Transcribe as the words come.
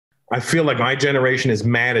I feel like my generation is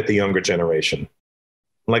mad at the younger generation.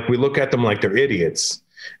 Like we look at them like they're idiots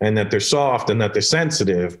and that they're soft and that they're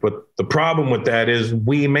sensitive. But the problem with that is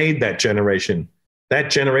we made that generation. That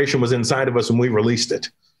generation was inside of us and we released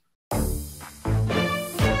it.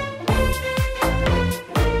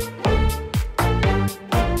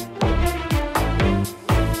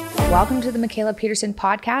 Welcome to the Mikhaila Peterson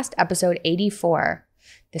podcast, episode 84.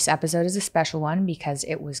 This episode is a special one because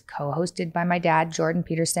it was co-hosted by my dad, Jordan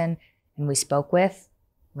Peterson, and we spoke with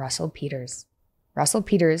Russell Peters. Russell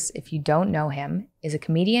Peters, if you don't know him, is a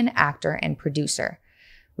comedian, actor, and producer.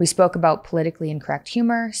 We spoke about politically incorrect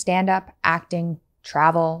humor, stand-up, acting,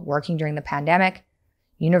 travel, working during the pandemic,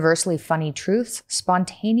 universally funny truths,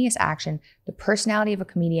 spontaneous action, the personality of a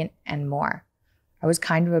comedian, and more. I was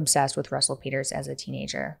kind of obsessed with Russell Peters as a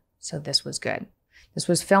teenager, so this was good. This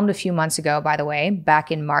was filmed a few months ago, by the way,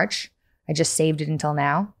 back in March. I just saved it until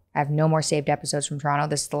now. I have no more saved episodes from Toronto.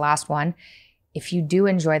 This is the last one. If you do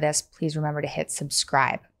enjoy this, please remember to hit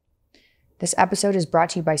subscribe. This episode is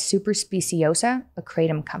brought to you by Super Speciosa, a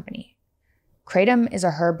kratom company. Kratom is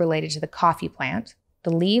a herb related to the coffee plant.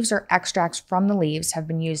 The leaves or extracts from the leaves have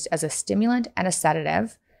been used as a stimulant and a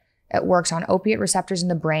sedative. It works on opiate receptors in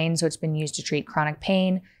the brain, so it's been used to treat chronic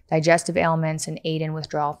pain, digestive ailments, and aid in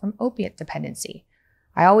withdrawal from opiate dependency.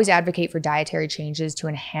 I always advocate for dietary changes to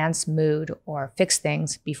enhance mood or fix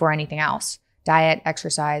things before anything else. Diet,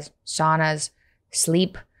 exercise, saunas,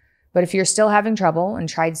 sleep. But if you're still having trouble and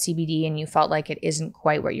tried CBD and you felt like it isn't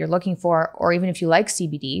quite what you're looking for, or even if you like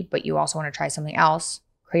CBD, but you also want to try something else,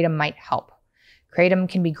 kratom might help. Kratom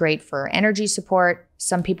can be great for energy support.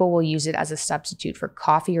 Some people will use it as a substitute for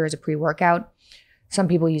coffee or as a pre-workout. Some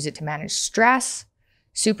people use it to manage stress.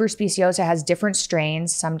 Super Speciosa has different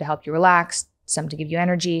strains, some to help you relax, some to give you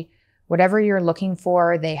energy. Whatever you're looking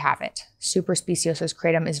for, they have it. Super Speciosa's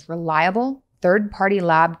kratom is reliable, third-party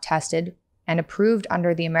lab tested, and approved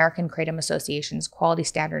under the American Kratom Association's Quality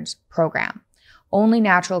Standards program. Only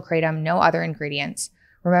natural kratom, no other ingredients.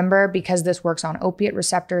 Remember, because this works on opiate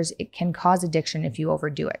receptors, it can cause addiction if you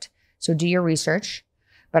overdo it. So do your research.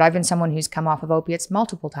 But I've been someone who's come off of opiates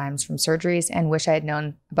multiple times from surgeries and wish I had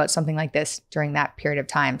known about something like this during that period of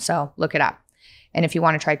time. So look it up. And if you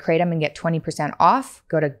want to try kratom and get 20% off,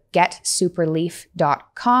 go to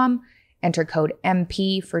getsuperleaf.com, enter code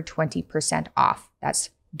MP for 20% off. That's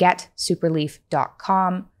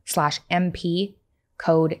getsuperleaf.com/MP,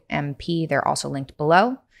 code MP. They're also linked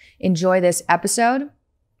below. Enjoy this episode.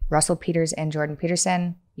 Russell Peters and Jordan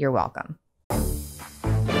Peterson, you're welcome.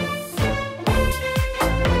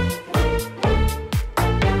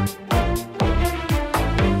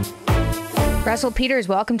 Russell Peters,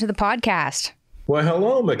 welcome to the podcast. Well,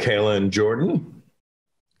 hello, Mikhaila and Jordan.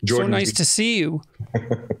 So nice to see you.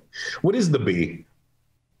 What is the B?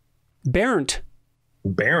 Barent.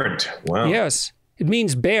 Barent. Wow. Yes. It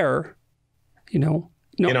means bear, you know.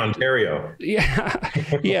 No. In Ontario. Yeah.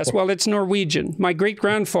 Yes. Well, it's Norwegian. My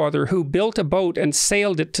great-grandfather, who built a boat and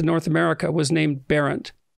sailed it to North America, was named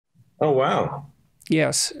Barent. Oh, wow.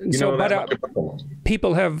 Yes. You so, know but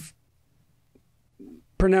people have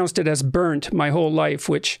pronounced it as burnt my whole life,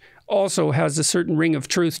 which also has a certain ring of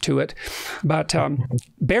truth to it. But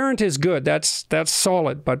Barent is good. That's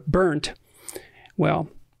solid. But burnt, well.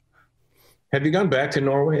 Have you gone back to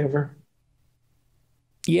Norway ever?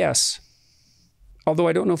 Yes. Although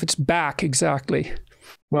I don't know if it's back exactly.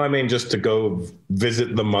 Well, I mean, just to go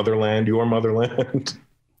visit the motherland, your motherland.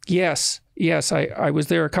 Yes. Yes. I was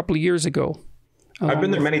there a couple of years ago. I've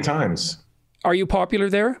been there many times. Are you popular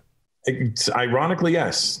there? Ironically,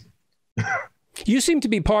 yes. You seem to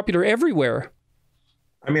be popular everywhere.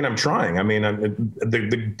 I mean, I'm trying. I mean,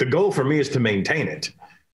 the goal for me is to maintain it.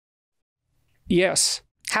 Yes.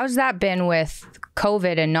 How's that been with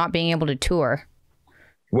COVID and not being able to tour?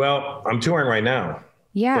 Well, I'm touring right now.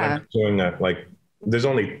 Yeah. I'm doing that. Like, there's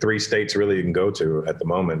only 3 states really you can go to at the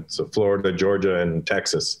moment. So Florida, Georgia, and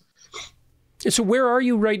Texas. So where are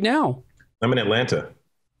you right now? I'm in Atlanta.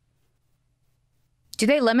 Do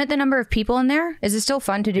they limit the number of people in there? Is it still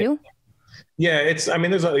fun to do? Yeah,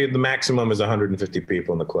 the maximum is 150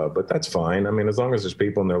 people in the club, but that's fine. I mean, as long as there's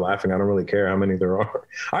people and they're laughing, I don't really care how many there are.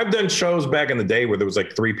 I've done shows back in the day where there was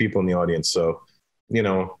like 3 people in the audience. So, you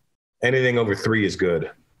know, anything over 3 is good.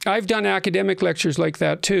 I've done academic lectures like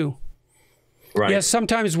that too. Right. Yes,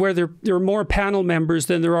 sometimes where there are more panel members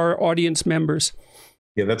than there are audience members.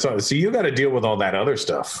 Yeah, that's all. So you got to deal with all that other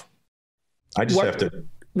stuff. I just have to.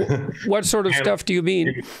 What sort of stuff do you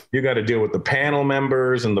mean? You got to deal with the panel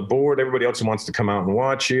members and the board, everybody else who wants to come out and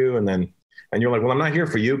watch you. And you're like, well, I'm not here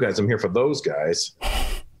for you guys. I'm here for those guys.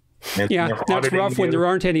 And yeah, that's rough when there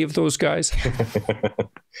aren't any of those guys.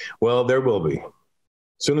 Well, there will be.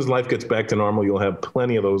 As soon as life gets back to normal, you'll have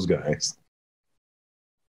plenty of those guys.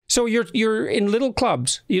 So you're in little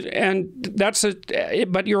clubs,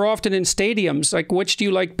 but you're often in stadiums. Like, which do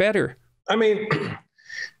you like better? I mean,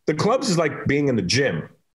 the clubs is like being in the gym.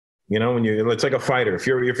 You know, it's like a fighter. If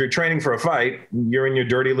you're training for a fight, you're in your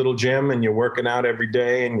dirty little gym and you're working out every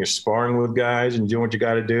day and you're sparring with guys and doing what you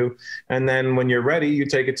got to do. And then when you're ready, you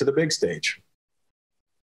take it to the big stage.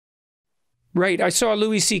 Right. I saw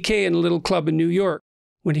Louis C.K. in a little club in New York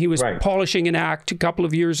when he was polishing an act a couple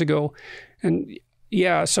of years ago. And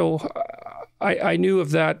yeah, so I knew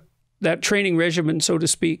of that training regimen, so to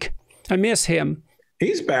speak. I miss him.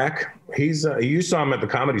 He's back. You saw him at the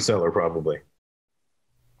Comedy Cellar, probably.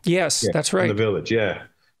 Yes, that's right. In the Village, yeah.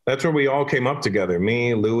 That's where we all came up together.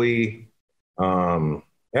 Me, Louis,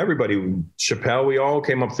 everybody, Chappelle, we all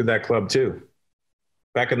came up through that club too.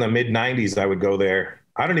 Back in the mid-'90s, I would go there.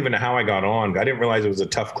 I don't even know how I got on. I didn't realize it was a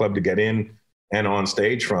tough club to get in and on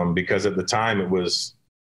stage from, because at the time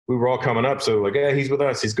we were all coming up. So like, yeah, he's with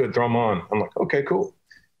us. He's good. Throw him on. I'm like, okay, cool.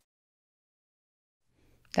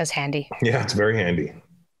 That's handy. Yeah, it's very handy.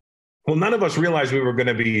 Well, none of us realized we were going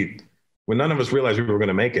to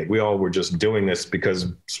make it. We all were just doing this because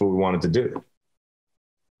it's what we wanted to do.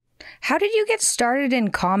 How did you get started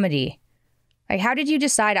in comedy? Like, how did you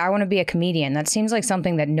decide I want to be a comedian? That seems like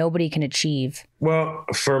something that nobody can achieve. Well,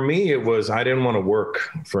 for me, it was, I didn't want to work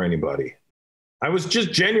for anybody. I was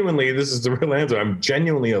just genuinely, this is the real answer, I'm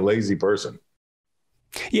genuinely a lazy person.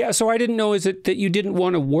 Yeah, so I didn't know, is it that you didn't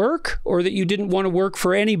want to work or that you didn't want to work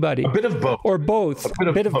for anybody? A bit of both. Or both.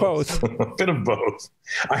 A bit of both. A bit of both.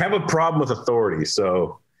 I have a problem with authority,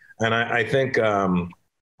 so, and I think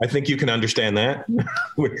you can understand that.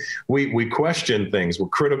 we question things. We're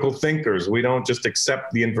critical thinkers. We don't just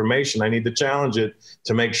accept the information. I need to challenge it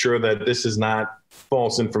to make sure that this is not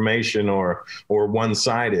false information or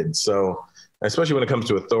one-sided. So, especially when it comes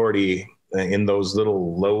to authority, in those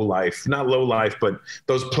little not low life, but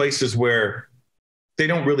those places where they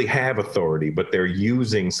don't really have authority, but they're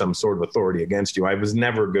using some sort of authority against you. I was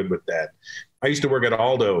never good with that. I used to work at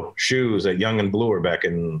Aldo Shoes at Young and Bluer back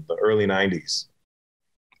in the early 90s.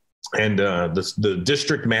 And the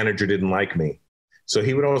district manager didn't like me. So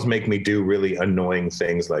he would always make me do really annoying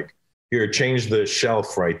things like, here, change the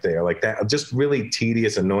shelf right there, like that, just really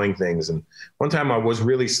tedious, annoying things. And one time I was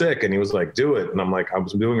really sick and he was like, do it. And I'm like, I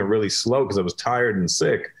was doing it really slow because I was tired and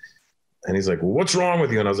sick. And he's like, well, what's wrong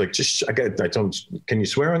with you? And I was like, I told him, can you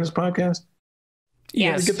swear on this podcast?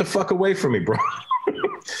 Yes. Get the fuck away from me, bro.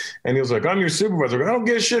 And he was like, I'm your supervisor. I don't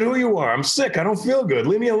give a shit who you are. I'm sick. I don't feel good.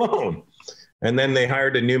 Leave me alone. And then they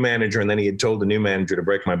hired a new manager, and then he had told the new manager to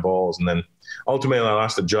break my balls. And then ultimately I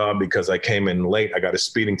lost the job because I came in late. I got a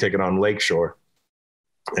speeding ticket on Lakeshore.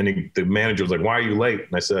 And the manager was like, why are you late?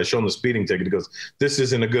 And I said, I showed him the speeding ticket. He goes, this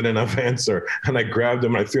isn't a good enough answer. And I grabbed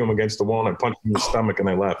him and I threw him against the wall and I punched him in the stomach and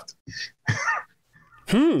I left.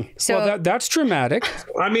 So well, that's dramatic.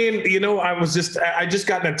 I mean, I just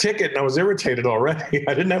gotten a ticket and I was irritated already.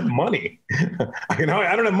 I didn't have money. I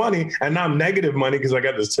don't have money, and now I'm negative money because I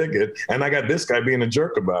got this ticket and I got this guy being a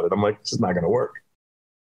jerk about it. I'm like, this is not going to work.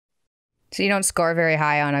 So you don't score very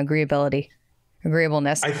high on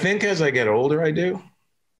agreeableness. I think as I get older, I do,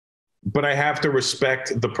 but I have to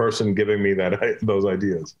respect the person giving me those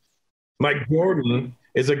ideas. Like Jordan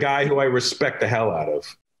is a guy who I respect the hell out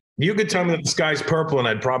of. You could tell me that the sky's purple and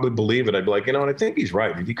I'd probably believe it. I'd be like, and I think he's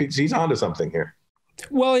right. He's onto something here.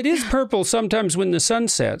 Well, it is purple sometimes when the sun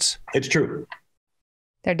sets. It's true.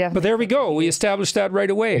 They're definitely. But there we go. We established that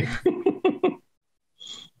right away.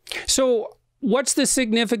 So what's the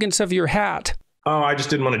significance of your hat? Oh, I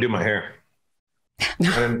just didn't want to do my hair.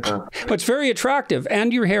 But it's very attractive,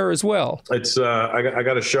 and your hair as well. It's I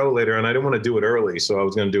got a show later, and I didn't want to do it early, so I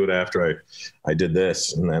was going to do it after I did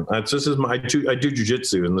this. And then I do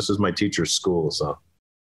jujitsu, and this is my teacher's school.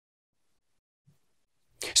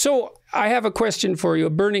 So I have a question for you, a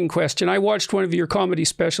burning question. I watched one of your comedy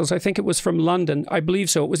specials. I think it was from London. I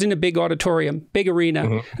believe so. It was in a big auditorium, big arena.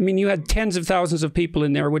 Mm-hmm. I mean, you had tens of thousands of people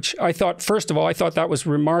in there, which I thought, first of all, that was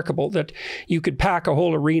remarkable that you could pack a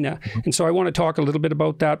whole arena. Mm-hmm. And so I want to talk a little bit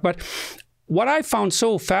about that. But what I found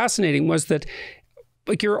so fascinating was that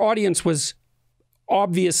like your audience was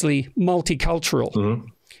obviously multicultural. Mm-hmm.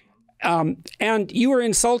 And you were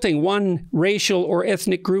insulting one racial or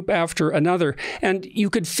ethnic group after another. And you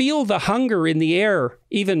could feel the hunger in the air,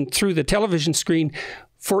 even through the television screen,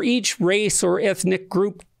 for each race or ethnic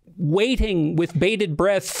group waiting with bated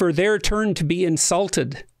breath for their turn to be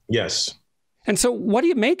insulted. Yes. And so what do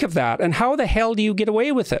you make of that? And how the hell do you get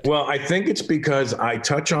away with it? Well, I think it's because I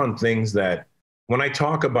touch on things that when I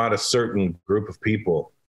talk about a certain group of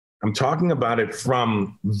people, I'm talking about it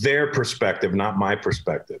from their perspective, not my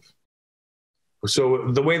perspective.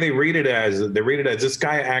 So the way they read it as this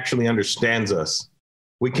guy actually understands us.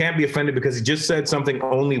 We can't be offended because he just said something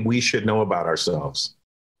only we should know about ourselves,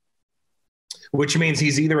 which means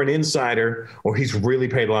he's either an insider or he's really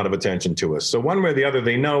paid a lot of attention to us. So one way or the other,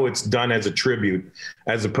 they know it's done as a tribute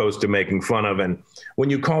as opposed to making fun of. And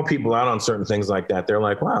when you call people out on certain things like that, they're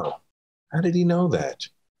like, wow, how did he know that?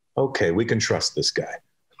 Okay, we can trust this guy.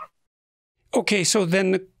 Okay, so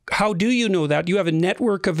then how do you know that? You have a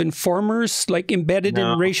network of informers like embedded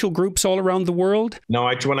in racial groups all around the world?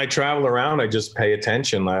 No, when I travel around, I just pay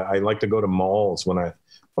attention. I like to go to malls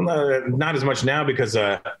not as much now because,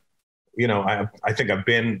 I think I've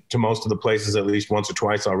been to most of the places at least once or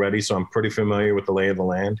twice already. So I'm pretty familiar with the lay of the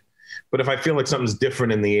land. But if I feel like something's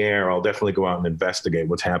different in the air, I'll definitely go out and investigate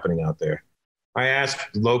what's happening out there. I ask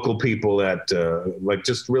local people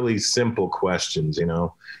just really simple questions,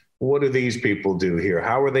 what do these people do here?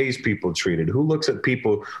 How are these people treated? Who looks at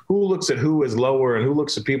people? Who looks at who is lower and who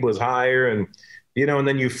looks at people as higher? And, and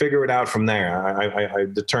then you figure it out from there. I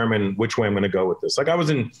determine which way I'm going to go with this. Like I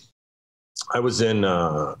was in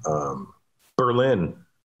Berlin a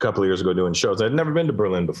couple of years ago doing shows. I'd never been to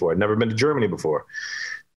Berlin before. I'd never been to Germany before.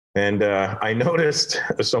 And I noticed,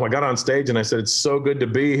 so I got on stage and I said, it's so good to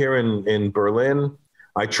be here in Berlin.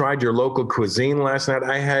 I tried your local cuisine last night.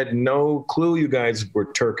 I had no clue you guys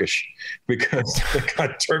were Turkish because they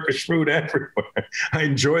got Turkish food everywhere. I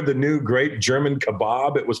enjoyed the new great German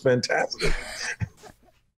kebab. It was fantastic.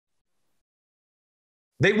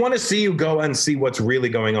 They want to see you go and see what's really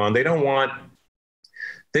going on. They don't want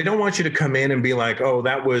you to come in and be like, oh,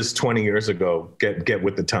 that was 20 years ago. Get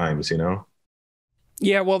with the times,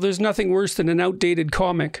 Yeah, well, there's nothing worse than an outdated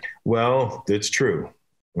comic. Well, it's true.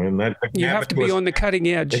 I mean, that you have to be on the cutting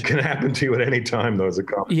edge. It can happen to you at any time, though, as a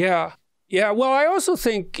comic. Yeah. Yeah. Well, I also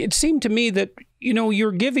think it seemed to me that,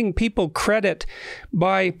 you're giving people credit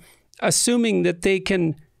by assuming that they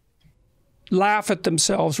can laugh at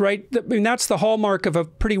themselves, right? I mean, that's the hallmark of a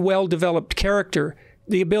pretty well-developed character,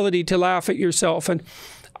 the ability to laugh at yourself. And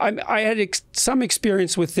I had some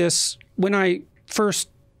experience with this when I first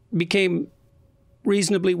became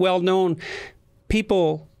reasonably well-known.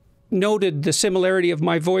 People noted the similarity of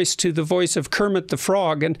my voice to the voice of Kermit the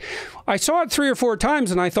Frog. And I saw it 3 or 4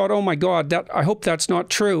 times and I thought, oh my God, I hope that's not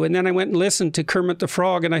true. And then I went and listened to Kermit the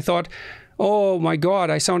Frog and I thought, oh my God,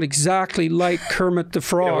 I sound exactly like Kermit the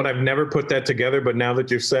Frog. And I've never put that together, but now that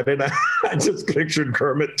you've said it, I just pictured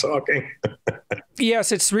Kermit talking.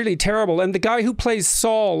 Yes, it's really terrible. And the guy who plays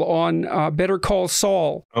Saul on Better Call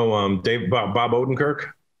Saul. Oh, Bob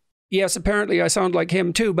Odenkirk? Yes, apparently I sound like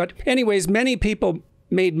him too. But anyways, many people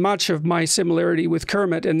made much of my similarity with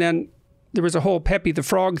Kermit. And then there was a whole Pepe the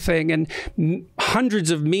Frog thing and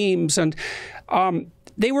hundreds of memes. And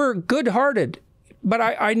they were good-hearted. But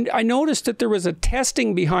I noticed that there was a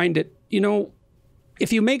testing behind it.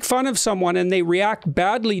 If you make fun of someone and they react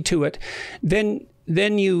badly to it, then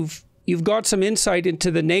you've got some insight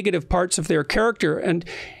into the negative parts of their character. And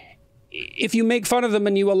if you make fun of them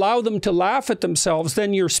and you allow them to laugh at themselves,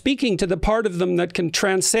 then you're speaking to the part of them that can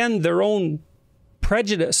transcend their own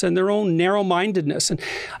prejudice and their own narrow-mindedness. And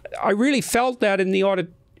I really felt that in the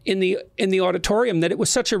auditorium, that it was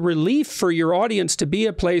such a relief for your audience to be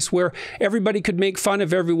a place where everybody could make fun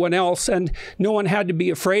of everyone else and no one had to be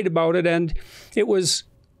afraid about it. And it was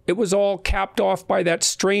all capped off by that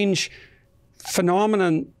strange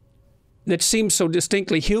phenomenon that seems so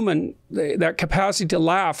distinctly human, that capacity to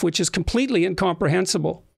laugh, which is completely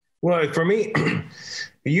incomprehensible. Well, for me,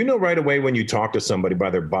 right away when you talk to somebody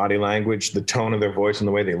by their body language, the tone of their voice and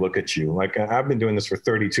the way they look at you. Like I've been doing this for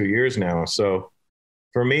 32 years now. So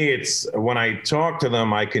for me, it's when I talk to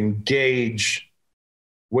them, I can gauge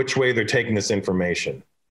which way they're taking this information.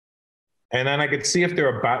 And then I could see if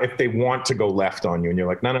they want to go left on you and you're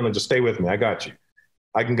like, no, just stay with me. I got you.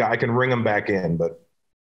 I can ring them back in. But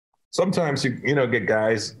sometimes you get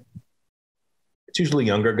guys, it's usually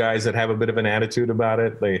younger guys that have a bit of an attitude about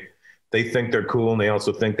it. They think they're cool and they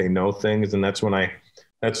also think they know things. And that's when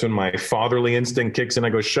my fatherly instinct kicks in. I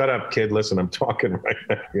go, shut up, kid. Listen, I'm talking right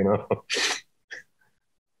now,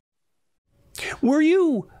 Were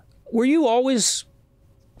you always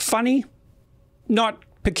funny? Not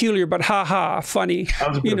peculiar, but funny. I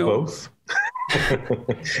was a bit of both.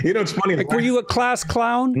 It's funny. Like, were you a class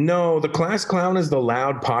clown? No, the class clown is the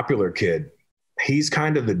loud, popular kid. He's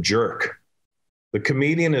kind of the jerk. The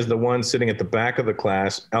comedian is the one sitting at the back of the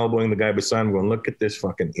class, elbowing the guy beside him, going, look at this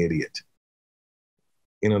fucking idiot.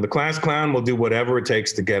 The class clown will do whatever it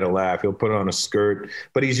takes to get a laugh. He'll put on a skirt,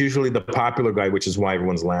 but he's usually the popular guy, which is why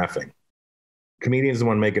everyone's laughing. comedians the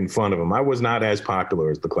one making fun of him. I was not as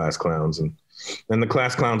popular as the class clowns, and the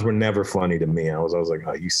class clowns were never funny to me. I was like,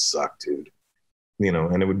 oh, you suck, dude. You know,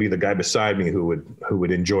 and it would be the guy beside me who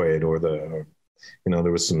would enjoy it, or there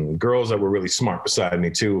was some girls that were really smart beside me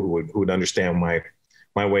too, who would understand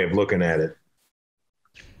my way of looking at it.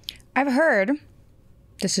 I've heard,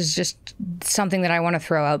 this is just something that I want to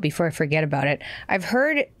throw out before I forget about it. I've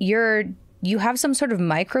heard you have some sort of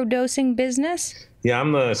microdosing business. Yeah,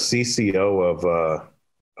 I'm the CCO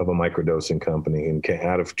of a microdosing company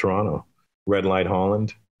out of Toronto, Red Light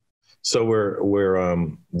Holland. So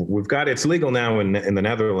we've got, it's legal now in the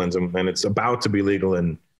Netherlands, and it's about to be legal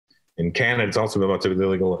in Canada. It's also about to be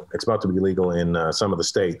legal. It's about to be legal in some of the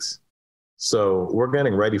states. So we're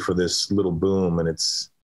getting ready for this little boom, and it's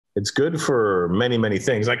good for many, many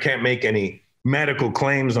things. I can't make any medical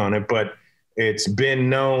claims on it, but it's been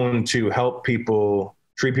known to help people,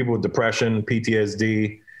 treat people with depression,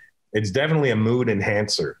 PTSD. It's definitely a mood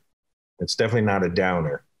enhancer. It's definitely not a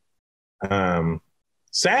downer.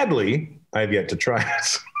 Sadly, I've yet to try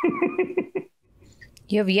it.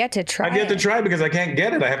 You have yet to try it? I've yet to try it because I can't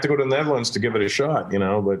get it. I have to go to the Netherlands to give it a shot,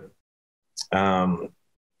 but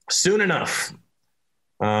soon enough.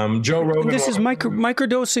 Joe Rogan. This is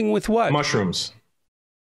microdosing with what? Mushrooms.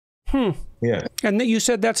 Yeah. And you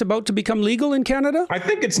said that's about to become legal in Canada? I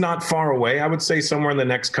think it's not far away. I would say somewhere in the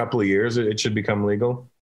next couple of years, it should become legal.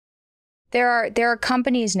 There are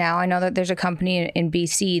companies now. I know that there's a company in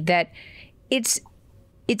BC that it's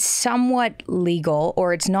somewhat legal,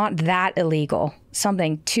 or it's not that illegal,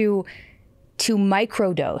 something to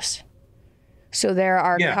microdose. So there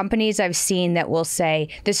are companies I've seen that will say,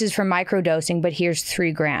 this is for microdosing, but here's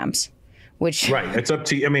 3 grams, which... Right. It's up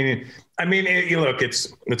to you. I mean, look,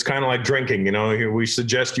 it's kind of like drinking, we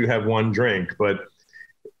suggest you have 1 drink, but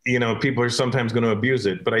people are sometimes going to abuse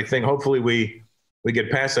it. But I think hopefully we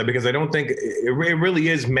get past that, because I don't think it really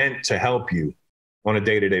is meant to help you on a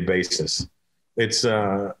day-to-day basis. It's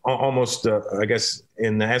almost, I guess,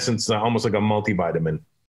 in the essence, almost like a multivitamin,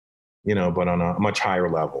 but on a much higher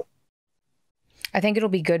level. I think it'll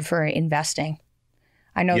be good for investing.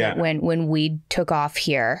 I know that when weed took off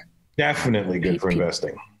here. Definitely good for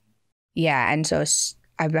investing. Yeah. And so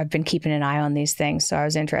I've been keeping an eye on these things. So I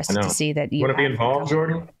was interested to see that you want to be involved,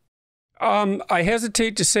 Jordan? I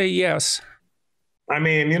hesitate to say yes.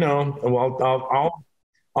 Well,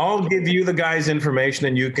 I'll give you the guy's information,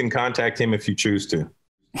 and you can contact him if you choose to.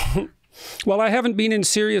 Well, I haven't been in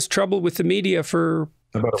serious trouble with the media for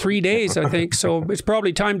about 3 days, I think. So it's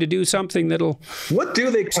probably time to do something that'll... What do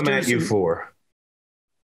they come at you for?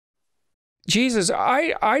 Jesus,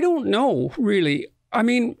 I don't know, really.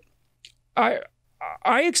 I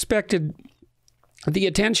expected the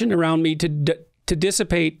attention around me to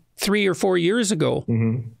dissipate 3 or 4 years ago.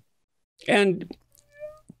 Mm-hmm. And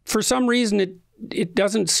for some reason, it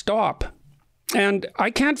doesn't stop. And I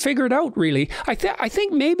can't figure it out, really. I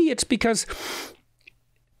think maybe it's because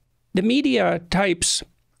the media types,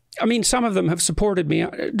 some of them have supported me,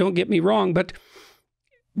 don't get me wrong, but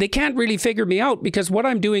they can't really figure me out, because what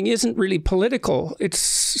I'm doing isn't really political. It's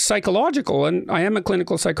psychological, and I am a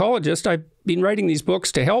clinical psychologist. I've been writing these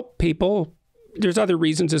books to help people. There's other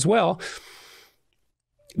reasons as well.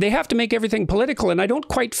 They have to make everything political, and I don't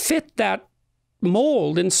quite fit that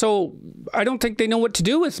mold, and so I don't think they know what to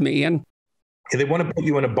do with me. And they want to put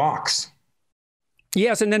you in a box.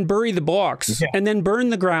 Yes, and then bury the box, and then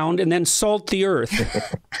burn the ground, and then salt the earth.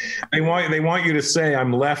 They want you to say,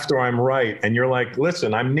 I'm left or I'm right. And you're like,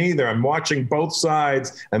 listen, I'm neither. I'm watching both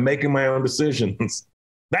sides and making my own decisions.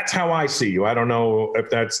 That's how I see you. I don't know if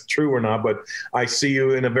that's true or not, but I see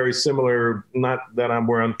you in a very similar, not that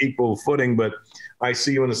we're on equal footing, but I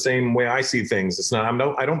see you in the same way I see things. It's not,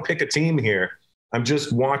 I don't pick a team here. I'm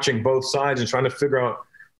just watching both sides and trying to figure out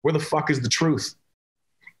where the fuck is the truth.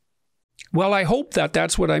 Well, I hope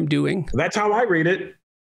that's what I'm doing. That's how I read it.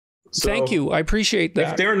 So thank you. I appreciate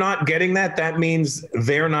that. If they're not getting that, that means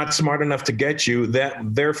they're not smart enough to get you.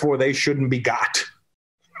 Therefore, they shouldn't be got.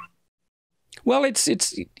 Well, it's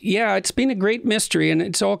been a great mystery, and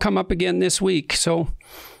it's all come up again this week. So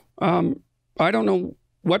I don't know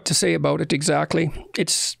what to say about it exactly.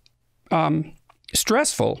 It's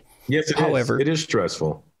stressful. Yes, it is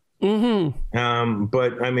stressful. Mm-hmm.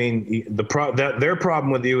 But their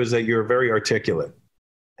problem with you is that you're very articulate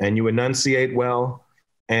and you enunciate well,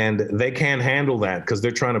 and they can't handle that because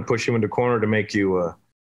they're trying to push you into a corner to make you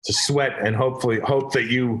to sweat and hopefully hope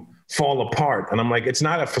that you fall apart. And I'm like, it's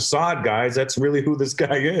not a facade, guys. That's really who this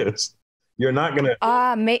guy is. You're not gonna.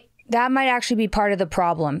 That might actually be part of the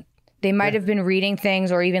problem. They might have been reading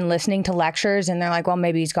things or even listening to lectures, and they're like, well,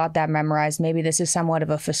 maybe he's got that memorized. Maybe this is somewhat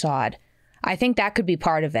of a facade. I think that could be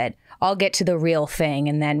part of it. I'll get to the real thing,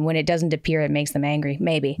 and then when it doesn't appear, it makes them angry.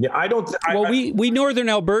 Maybe. Yeah, I don't. We Northern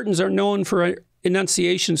Albertans are known for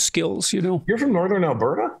enunciation skills. You know. You're from Northern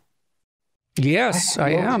Alberta? Yes, I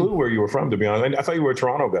am. No clue where you were from, to be honest. I thought you were a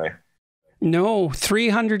Toronto guy. No,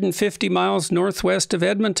 350 miles northwest of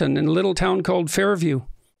Edmonton in a little town called Fairview.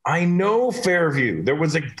 I know Fairview. There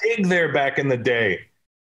was a gig there back in the day.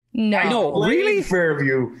 No, really?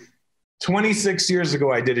 Fairview. 26 years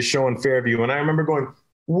ago, I did a show in Fairview, and I remember going,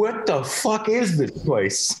 what the fuck is this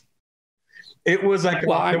place? It was like,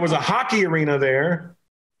 there was a hockey arena there.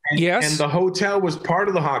 Yes. And the hotel was part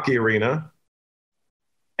of the hockey arena.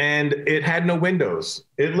 And it had no windows.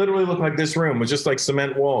 It literally looked like this room. It was just like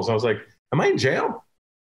cement walls. I was like, am I in jail?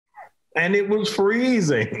 And it was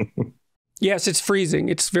freezing. Yes, it's freezing.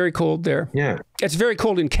 It's very cold there. Yeah. It's very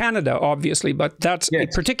cold in Canada, obviously, but that's a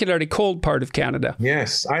particularly cold part of Canada.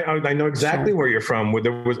 Yes. I know exactly where you're from.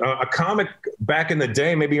 There was a comic back in the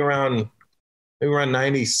day, maybe around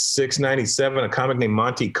 96, 97, a comic named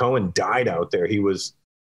Monty Cohen died out there.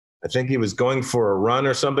 I think he was going for a run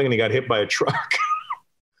or something, and he got hit by a truck.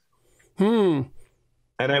 And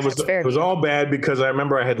it was all bad because I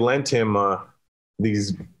remember I had lent him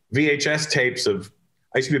these VHS tapes of.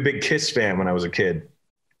 I used to be a big Kiss fan when I was a kid.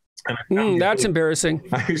 That's embarrassing.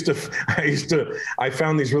 I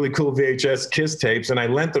found these really cool VHS Kiss tapes, and I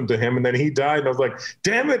lent them to him, and then he died, and I was like,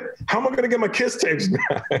 damn it, how am I going to get my Kiss tapes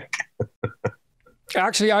back?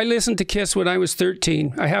 Actually, I listened to Kiss when I was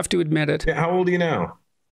 13. I have to admit it. Yeah, how old are you now?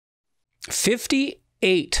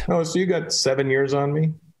 58. Oh, so you got 7 years on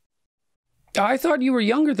me? I thought you were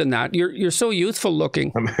younger than that. You're so youthful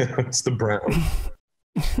looking. It's the brown.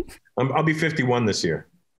 I'll be 51 this year.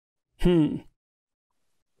 So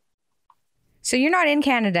you're not in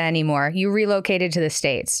Canada anymore. You relocated to the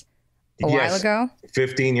States a while ago?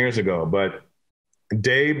 15 years ago. But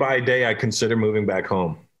day by day, I consider moving back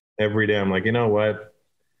home. Every day, I'm like, you know what?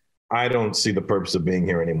 I don't see the purpose of being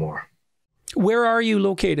here anymore. Where are you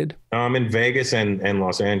located? I'm in Vegas and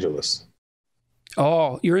Los Angeles.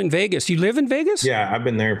 Oh, you're in Vegas. You live in Vegas? Yeah, I've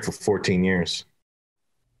been there for 14 years.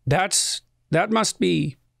 That must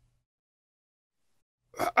be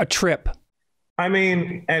a trip. I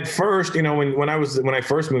mean, at first, when I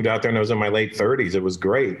first moved out there and I was in my late 30s, it was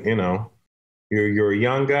great. You're a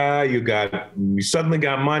young guy, you suddenly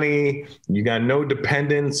got money, you got no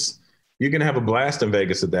dependents. You're gonna have a blast in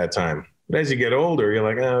Vegas at that time. But as you get older, you're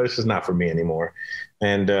like, oh, this is not for me anymore.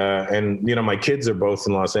 And my kids are both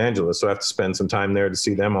in Los Angeles, so I have to spend some time there to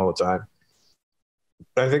see them all the time.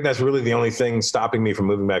 I think that's really the only thing stopping me from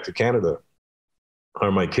moving back to Canada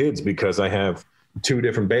are my kids, because I have 2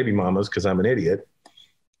 different baby mamas because I'm an idiot.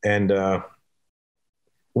 And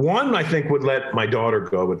one, I think, would let my daughter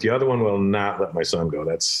go, but the other one will not let my son go.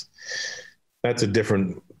 That's a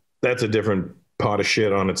different pot of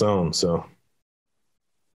shit on its own. So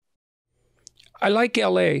I like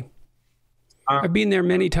LA. I've been there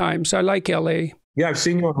many times. I like LA. Yeah, I've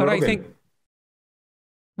seen you on Rogan.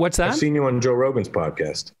 What's that? I've seen you on Joe Rogan's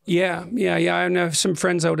podcast. Yeah. I have some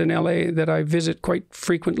friends out in LA that I visit quite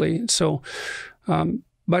frequently. So,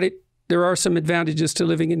 but there are some advantages to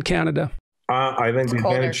living in Canada. I think the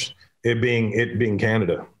advantage, it being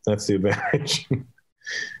Canada, that's the advantage.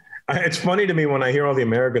 It's funny to me when I hear all the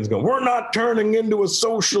Americans go, we're not turning into a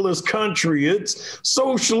socialist country. It's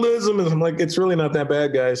socialism. And I'm like, it's really not that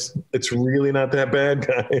bad, guys. It's really not that bad,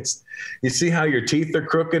 guys. You see how your teeth are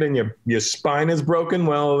crooked and your spine is broken?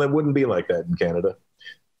 Well, it wouldn't be like that in Canada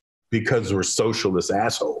because we're socialist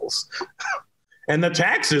assholes. And the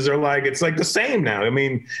taxes are it's like the same now. I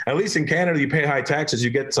mean, at least in Canada, you pay high taxes, you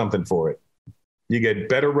get something for it. You get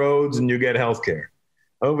better roads and you get healthcare.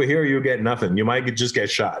 Over here, you get nothing. You might just get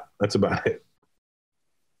shot. That's about it.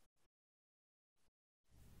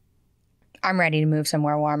 I'm ready to move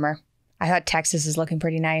somewhere warmer. I thought Texas is looking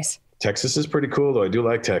pretty nice. Texas is pretty cool, though. I do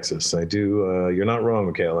like Texas. I do. You're not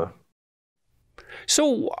wrong, Mikhaila.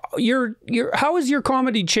 So how has your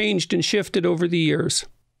comedy changed and shifted over the years?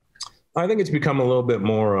 I think it's become a little bit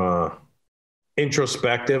more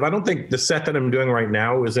introspective. I don't think the set that I'm doing right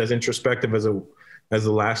now is as introspective as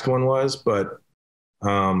the last one was, but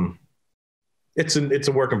it's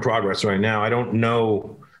a work in progress right now. I don't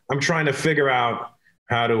know. I'm trying to figure out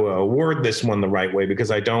how to word this one the right way,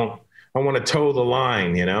 because I want to toe the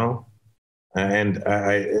line, and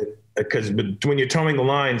because when you're towing the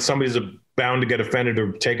line, somebody's bound to get offended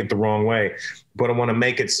or take it the wrong way. But I want to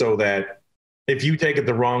make it so that if you take it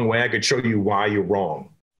the wrong way, I could show you why you're wrong.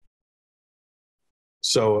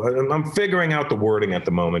 So I'm figuring out the wording at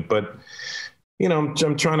the moment, but I'm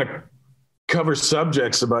trying to cover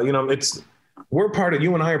subjects about, you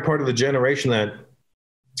and I are part of the generation that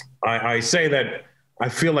I say that I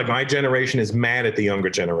feel like my generation is mad at the younger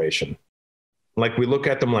generation. Like we look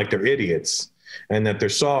at them like they're idiots and that they're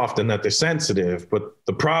soft and that they're sensitive. But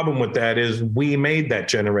the problem with that is we made that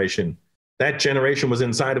generation. That generation was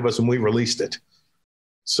inside of us and we released it.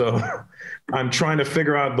 So I'm trying to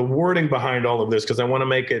figure out the wording behind all of this because I want to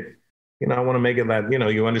make it, I want to make it that,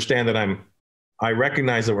 you understand that I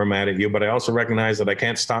recognize that we're mad at you, but I also recognize that I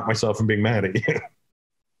can't stop myself from being mad at you.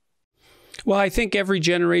 Well, I think every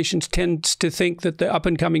generation tends to think that the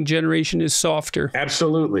up-and-coming generation is softer.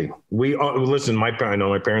 Absolutely. Listen, I know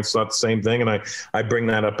my parents thought the same thing, and I bring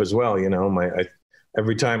that up as well.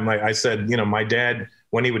 Every time I said, my dad,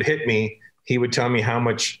 when he would hit me, he would tell me how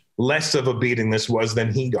much less of a beating this was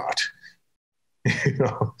than he got.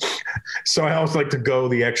 So I always like to go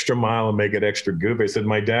the extra mile and make it extra goofy. I said,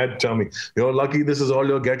 my dad tell me, you're lucky this is all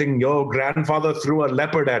you're getting. Your grandfather threw a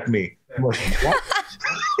leopard at me. I'm like, what?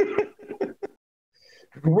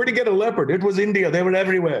 Where'd he get a leopard? It was India. They were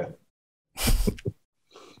everywhere.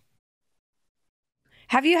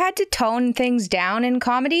 Have you had to tone things down in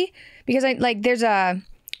comedy? Because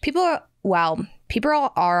people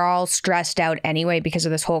are all stressed out anyway because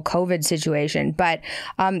of this whole COVID situation. But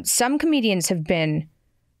some comedians have been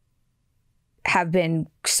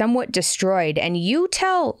somewhat destroyed. And you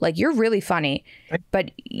tell, you're really funny,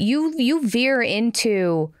 but you veer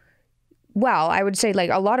into, well, I would say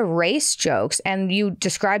a lot of race jokes, and you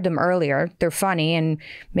described them earlier. They're funny, and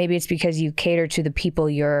maybe it's because you cater to the people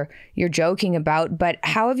you're joking about. But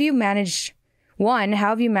how have you managed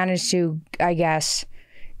to, I guess,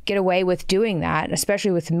 get away with doing that,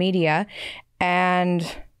 especially with media? And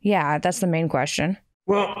yeah, that's the main question.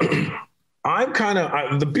 Well,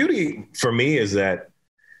 the beauty for me is that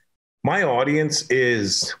my audience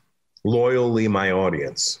is loyally my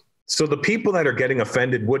audience. So the people that are getting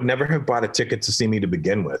offended would never have bought a ticket to see me to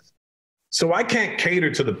begin with. So I can't cater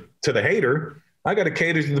to the hater. I got to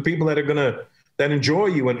cater to the people that enjoy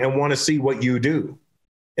you and want to see what you do.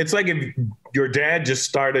 It's like if your dad just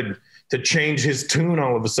started to change his tune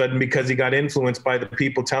all of a sudden because he got influenced by the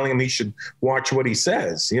people telling him he should watch what he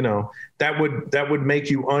says. That would make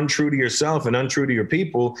you untrue to yourself and untrue to your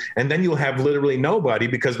people. And then you'll have literally nobody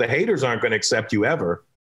because the haters aren't going to accept you ever.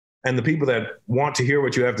 And the people that want to hear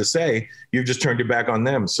what you have to say, you've just turned your back on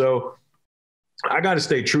them. So I got to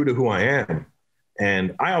stay true to who I am.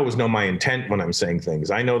 And I always know my intent when I'm saying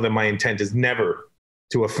things. I know that my intent is never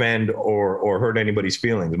to offend or hurt anybody's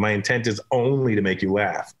feelings. My intent is only to make you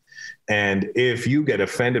laugh. And if you get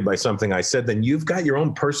offended by something I said, then you've got your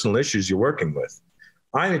own personal issues you're working with.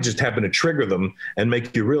 I just happen to trigger them and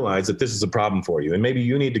make you realize that this is a problem for you. And maybe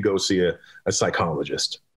you need to go see a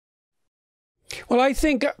psychologist. Well, I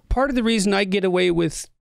think part of the reason I get away with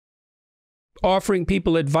offering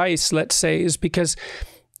people advice, let's say, is because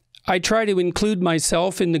I try to include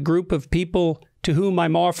myself in the group of people to whom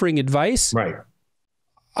I'm offering advice. Right.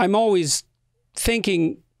 I'm always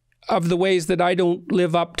thinking of the ways that I don't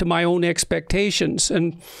live up to my own expectations.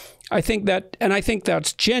 And I think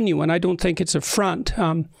that's genuine. I don't think it's a front.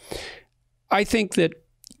 I think that,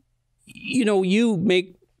 you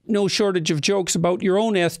make no shortage of jokes about your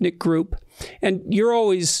own ethnic group, and you're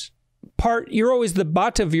always the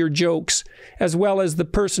butt of your jokes as well as the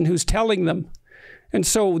person who's telling them. And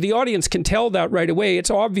so the audience can tell that right away. It's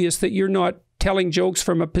obvious that you're not telling jokes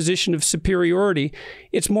from a position of superiority.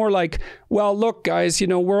 It's more like, well, look, guys,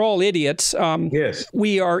 we're all idiots. Yes.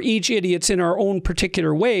 We are each idiots in our own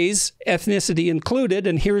particular ways, ethnicity included,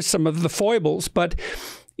 and here's some of the foibles. But,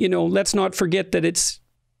 let's not forget that it's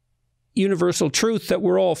universal truth that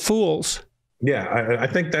we're all fools. Yeah, I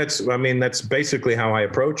think that's basically how I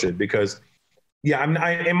approach it because,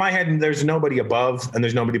 in my head, there's nobody above and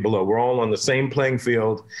there's nobody below. We're all on the same playing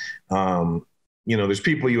field. There's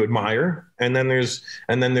people you admire and then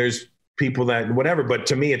there's people that whatever. But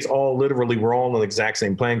to me, it's all literally, we're all on the exact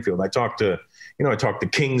same playing field. I talk to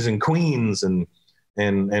kings and queens and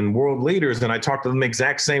world leaders, and I talk to them the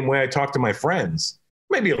exact same way I talk to my friends.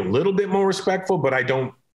 Maybe a little bit more respectful, but I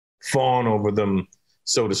don't fawn over them,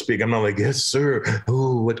 so to speak. I'm not like, yes, sir.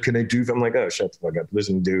 Oh, what can I do? I'm like, oh, shut the fuck up.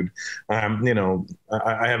 Listen, dude. I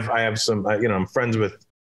have some, I'm friends with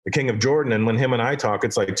the King of Jordan. And when him and I talk,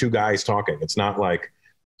 it's like two guys talking. It's not like,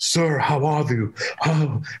 sir, how are you?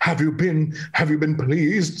 Oh, have you been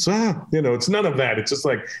pleased, sir? It's none of that. It's just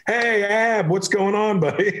like, hey, Ab, what's going on,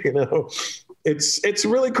 buddy? It's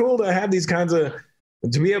really cool to have these kinds of,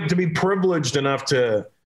 to be able to be privileged enough to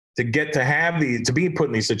get to have to be put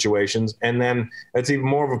in these situations. And then it's even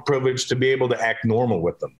more of a privilege to be able to act normal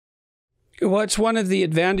with them. Well, it's one of the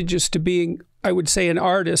advantages to being, I would say, an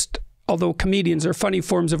artist. although comedians are funny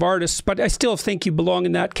forms of artists, but I still think you belong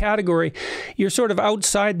in that category. You're sort of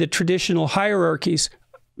outside the traditional hierarchies.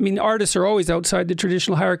 I mean, artists are always outside the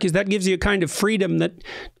traditional hierarchies. That gives you a kind of freedom that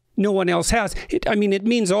no one else has. It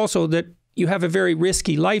means also that you have a very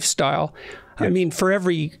risky lifestyle. Yeah. I mean,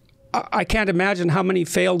 I can't imagine how many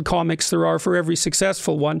failed comics there are for every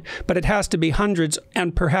successful one, but it has to be hundreds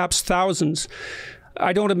and perhaps thousands.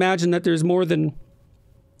 I don't imagine that there's more than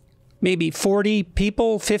maybe 40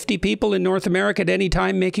 people, 50 people in North America at any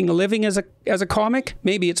time making a living as a comic.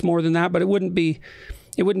 Maybe it's more than that, but it wouldn't be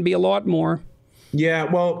a lot more. Yeah,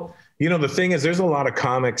 well, the thing is, there's a lot of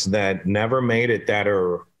comics that never made it that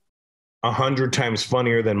are 100 times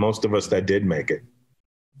funnier than most of us that did make it.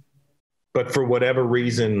 But for whatever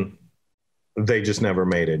reason, they just never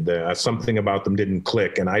made it. Something about them didn't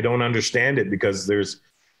click. And I don't understand it, because there's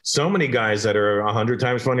so many guys that are 100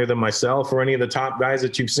 times funnier than myself or any of the top guys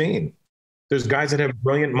that you've seen. There's guys that have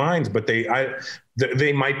brilliant minds, but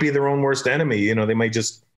they might be their own worst enemy. They might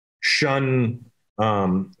just shun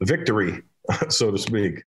victory, so to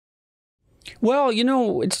speak. Well,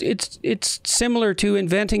 it's similar to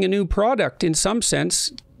inventing a new product in some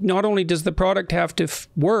sense. Not only does the product have to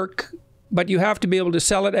work, but you have to be able to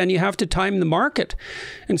sell it, and you have to time the market.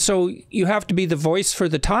 And so you have to be the voice for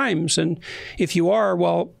the times. And if you are,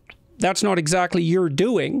 well, that's not exactly your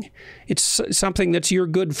doing. It's something that's your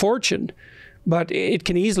good fortune. But it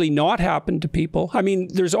can easily not happen to people. I mean,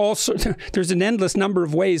 there's an endless number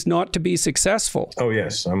of ways not to be successful. Oh,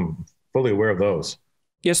 yes. I'm fully aware of those.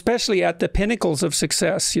 Especially at the pinnacles of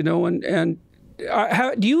success, has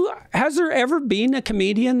there ever been a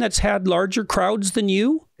comedian that's had larger crowds than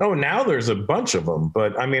you? Oh, now there's a bunch of them.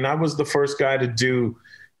 But I mean, I was the first guy to do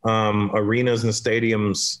arenas and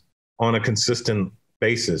stadiums on a consistent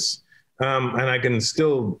basis. And I can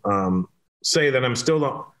still say that I'm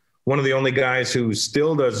still one of the only guys who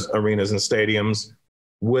still does arenas and stadiums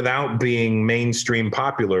without being mainstream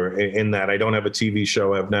popular, in that I don't have a TV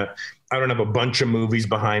show. I don't have a bunch of movies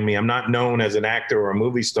behind me. I'm not known as an actor or a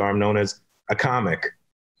movie star. I'm known as a comic.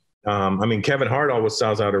 Kevin Hart always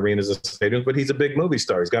sells out arenas and stadiums, but he's a big movie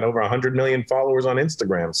star. He's got over 100 million followers on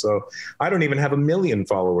Instagram. So I don't even have 1 million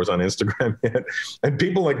followers on Instagram yet. And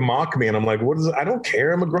people mock me, and I'm like, what is it? I don't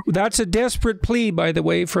care. I'm a grown. That's a desperate plea, by the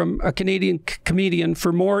way, from a Canadian comedian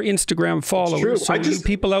for more Instagram followers. So you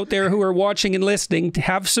people out there who are watching and listening,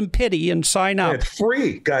 have some pity and sign up. It's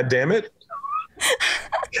free, God damn it.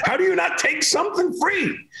 How do you not take something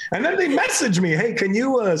free? And then they message me, hey, can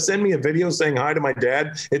you send me a video saying hi to my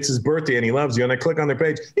dad? It's his birthday and he loves you. And I click on their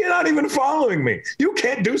page. You're not even following me. You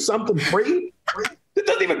can't do something free. It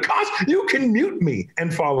doesn't even cost. You can mute me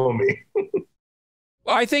and follow me.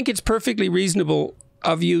 I think it's perfectly reasonable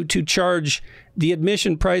of you to charge the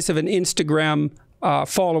admission price of an Instagram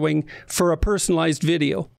following for a personalized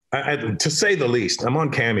video. To say the least. I'm on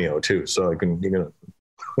Cameo too, so I can,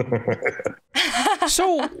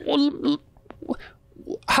 So,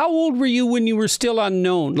 how old were you when you were still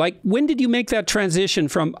unknown? When did you make that transition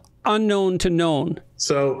from unknown to known?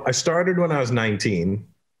 So I started when I was 19.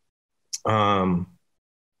 And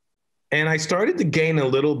I started to gain a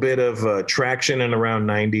little bit of traction in around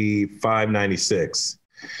 95, 96.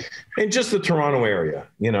 In just the Toronto area.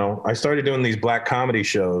 I started doing these black comedy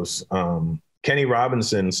shows. Kenny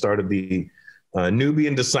Robinson started the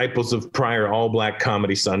Nubian Disciples of Prior All Black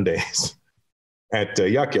Comedy Sundays at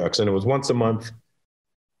Yuck Yucks. And it was once a month.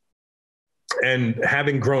 And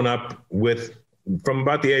having grown up from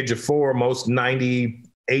about the age of 4, most 98%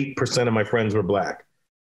 of my friends were black,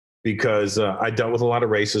 because I dealt with a lot of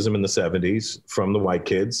racism in the 70s from the white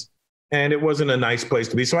kids. And it wasn't a nice place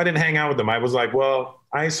to be. So I didn't hang out with them. I was like, well,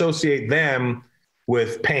 I associate them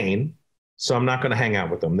with pain, so I'm not going to hang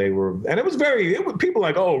out with them. And it was people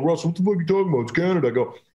like, oh, Russ, what the fuck are you talking about? It's Canada. I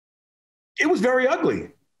go, it was very ugly.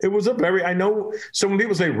 I know. So when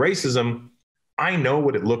people say racism, I know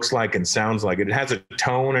what it looks like and sounds like. It has a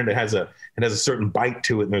tone, and it has a certain bite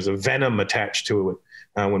to it, and there's a venom attached to it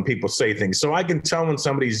when people say things. So I can tell when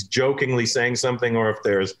somebody's jokingly saying something, or if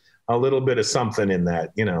there's a little bit of something in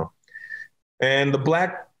that, And the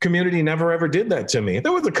black community never ever did that to me.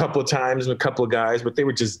 There was a couple of times and a couple of guys, but they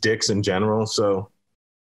were just dicks in general. So,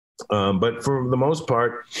 but for the most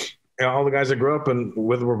part, all the guys I grew up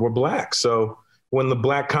with were black. So when the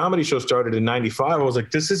black comedy show started in 95, I was like,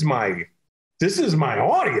 this is my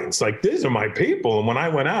audience. These are my people. And when I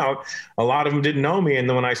went out, a lot of them didn't know me. And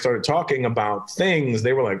then when I started talking about things,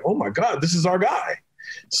 they were like, oh my God, this is our guy.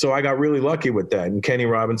 So I got really lucky with that. And Kenny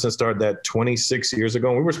Robinson started that 26 years ago.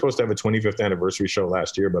 And we were supposed to have a 25th anniversary show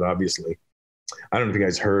last year, but obviously, I don't know if you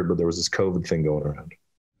guys heard, but there was this COVID thing going around.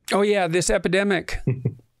 Oh yeah, this epidemic.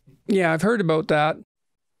 Yeah, I've heard about that.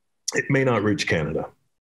 It may not reach Canada.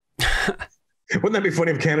 Wouldn't that be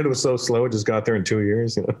funny if Canada was so slow, it just got there in 2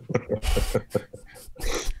 years? You know?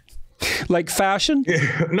 Like fashion?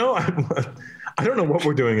 Yeah, no, I don't know what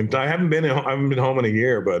we're doing. I haven't been home in a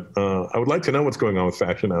year, but I would like to know what's going on with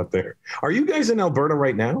fashion out there. Are you guys in Alberta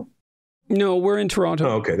right now? No, we're in Toronto.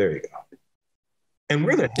 Oh, okay, there you go. And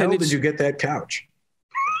where the hell did you get that couch?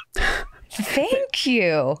 Thank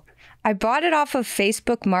you. I bought it off of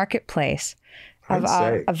Facebook Marketplace.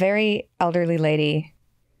 A very elderly lady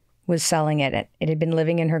was selling it. It had been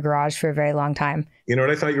living in her garage for a very long time. You know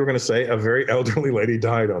what I thought you were going to say? A very elderly lady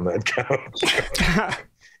died on that couch.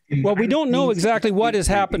 Well, we don't know exactly what has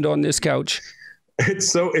happened on this couch.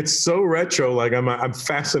 It's so retro. Like I'm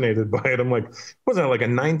fascinated by it. I'm like, was that like a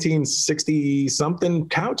 1960 something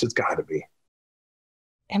couch? It's got to be.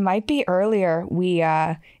 It might be earlier.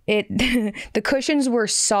 The cushions were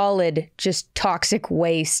solid, just toxic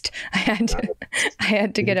waste. I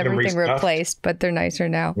had to get everything replaced, but they're nicer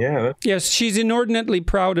now. Yeah. Yes, she's inordinately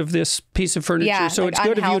proud of this piece of furniture, yeah, so it's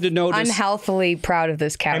good of you to notice. Unhealthily proud of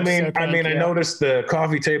this couch. I noticed the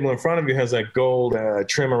coffee table in front of you has that gold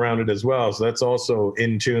trim around it as well, so that's also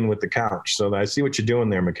in tune with the couch. So I see what you're doing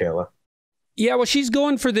there, Mikhaila. Yeah, well, she's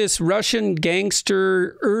going for this Russian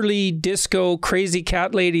gangster, early disco, crazy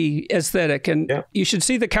cat lady aesthetic, and you should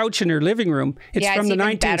see the couch in her living room. It's from the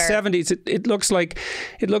 1970s. It looks like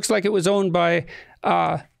it was owned by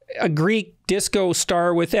a Greek disco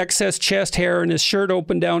star with excess chest hair and his shirt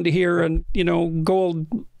open down to here, and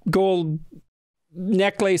gold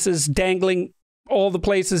necklaces dangling all the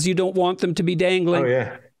places you don't want them to be dangling. Oh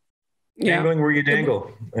yeah. Dangling where you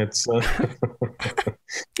dangle. It's.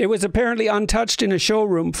 It was apparently untouched in a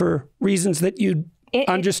showroom for reasons that you'd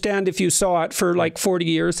understand if you saw it for like 40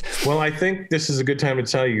 years. Well, I think this is a good time to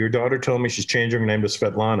tell you. Your daughter told me she's changing her name to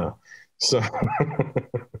Svetlana, so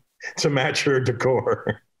to match her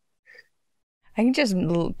decor. I can just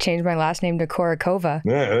change my last name to Korakova.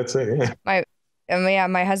 Yeah, that's it. Yeah.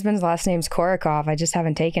 My husband's last name's Korakov. I just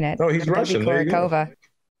haven't taken it. Oh, he's Russian. Korakova.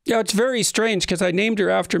 Yeah, it's very strange because I named her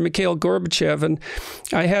after Mikhail Gorbachev, and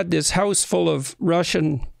I had this house full of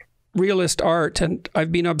Russian realist art, and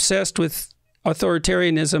I've been obsessed with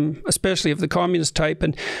authoritarianism, especially of the communist type.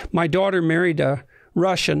 And my daughter married a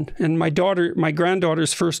Russian, and my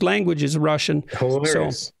granddaughter's first language is Russian.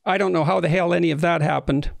 Hilarious. So I don't know how the hell any of that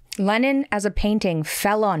happened. Lenin as a painting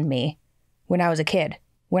fell on me when I was a kid.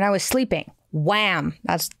 When I was sleeping, wham!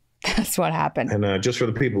 That's what happened. And just for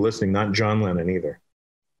the people listening, not John Lennon either.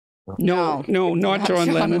 No, not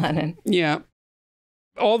John Lennon. Yeah.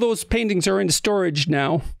 All those paintings are in storage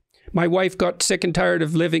now. My wife got sick and tired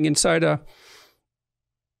of living inside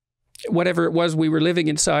whatever it was we were living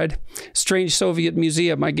inside. Strange Soviet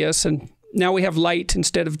museum, I guess. And now we have light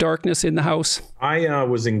instead of darkness in the house. I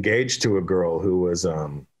was engaged to a girl who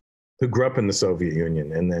grew up in the Soviet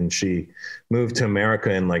Union. And then she moved to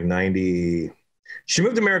America in like 90. She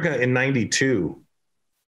moved to America in 92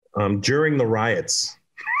 during the riots.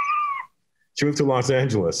 She moved to Los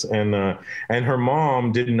Angeles, and her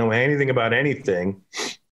mom didn't know anything about anything.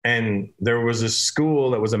 And there was a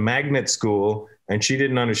school that was a magnet school, and she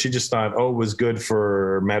didn't understand. She just thought, it was good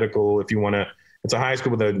for medical. If you want to, it's a high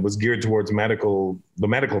school that was geared towards the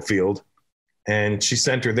medical field. And she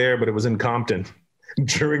sent her there, but it was in Compton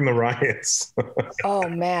during the riots. Oh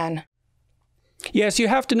man. Yes, you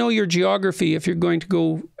have to know your geography if you're going to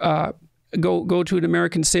go to an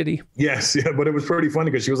American city. Yes, yeah, but it was pretty funny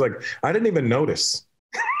because she was like, I didn't even notice.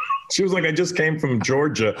 She was like, I just came from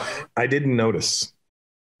Georgia. I didn't notice.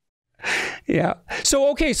 Yeah.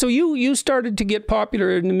 So you started to get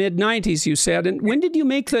popular in the mid-90s, you said. And when did you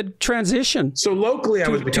make the transition? So locally, I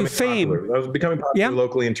was becoming popular. I was becoming popular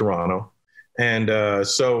locally in Toronto. And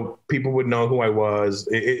so people would know who I was.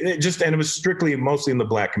 And it was strictly mostly in the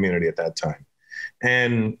Black community at that time.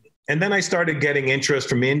 And then I started getting interest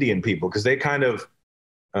from Indian people because they kind of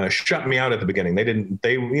shut me out at the beginning.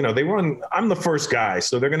 I'm the first guy,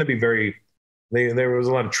 so they're going to be there was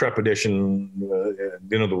a lot of trepidation,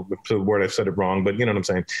 the word, I've said it wrong, but you know what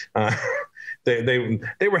I'm saying?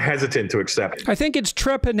 They were hesitant to accept. I think it's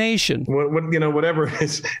trepanation. Whatever it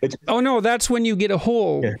is. Oh no, that's when you get a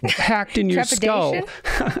hole hacked in your skull.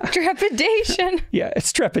 Trepidation. Yeah,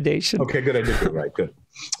 it's trepidation. Okay, good. I did it right. Good.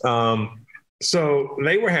 So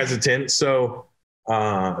they were hesitant. So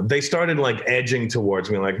they started like edging towards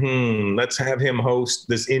me, like, let's have him host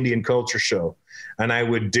this Indian culture show. And I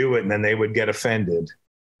would do it, and then they would get offended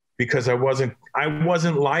because I wasn't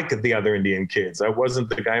like the other Indian kids. I wasn't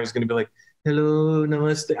the guy who was going to be like, hello,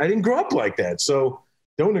 namaste. I didn't grow up like that. So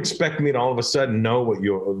don't expect me to all of a sudden know what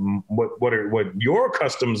your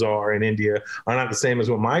customs are in India are not the same as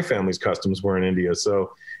what my family's customs were in India.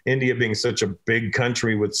 So India being such a big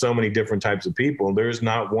country with so many different types of people, there's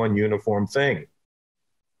not one uniform thing.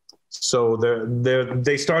 So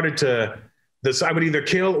they started to decide I would either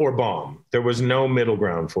kill or bomb. There was no middle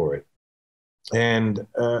ground for it. And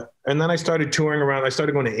then I started touring around. I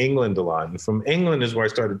started going to England a lot. And from England is where I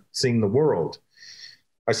started seeing the world.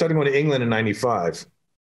 I started going to England in 95.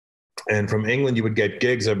 And from England, you would get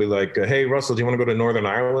gigs. I'd be like, hey, Russell, do you want to go to Northern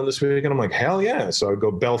Ireland this week? And I'm like, hell yeah. So I'd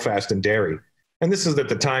go Belfast and Derry. And this is at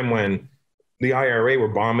the time when the IRA were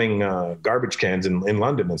bombing garbage cans in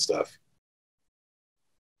London and stuff.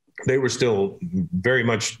 They were still very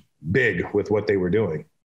much big with what they were doing.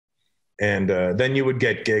 And then you would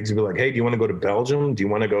get gigs and be like, hey, do you want to go to Belgium? Do you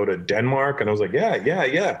want to go to Denmark? And I was like,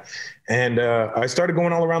 yeah. And I started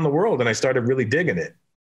going all around the world and I started really digging it.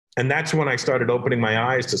 And that's when I started opening my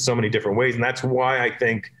eyes to so many different ways. And that's why I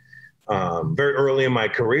think very early in my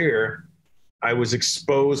career, I was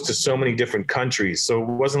exposed to so many different countries. So it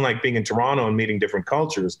wasn't like being in Toronto and meeting different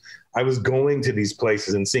cultures. I was going to these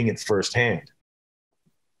places and seeing it firsthand.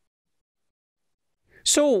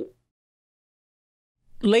 So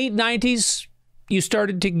late 90s, you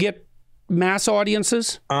started to get mass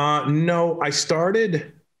audiences? No, I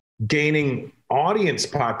started gaining audience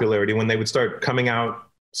popularity when they would start coming out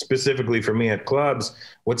specifically for me at clubs,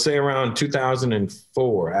 would say around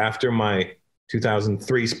 2004, after my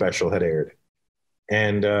 2003 special had aired.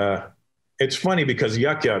 And it's funny because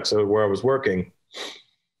Yuck Yuck, so where I was working,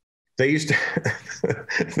 they used to,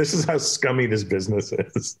 this is how scummy this business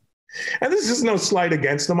is. And this is no slight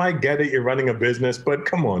against them. I get it. You're running a business, but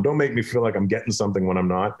come on, don't make me feel like I'm getting something when I'm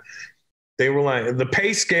not. They were like, the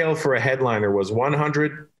pay scale for a headliner was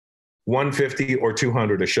 100, 150, or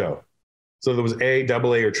 200 a show. So there was A, AA,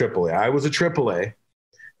 or AAA. I was a AAA.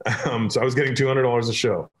 So I was getting $200 a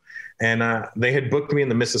show. And they had booked me in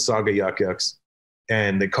the Mississauga Yuck Yucks.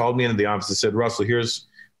 And they called me into the office and said, Russell,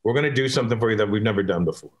 we're going to do something for you that we've never done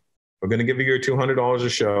before. We're going to give you your $200 a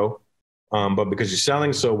show. But because you're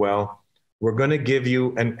selling so well, we're going to give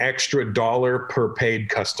you an extra $1 per paid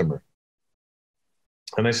customer.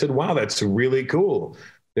 And I said, wow, that's really cool.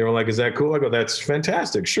 They were like, is that cool? I go, that's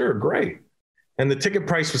fantastic. Sure, great. And the ticket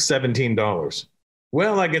price was $17.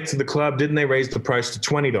 Well, I get to the club. Didn't they raise the price to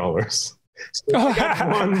 $20? So they got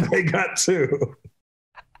one, they got two.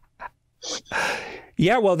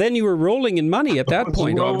 Yeah, well, then you were rolling in money at that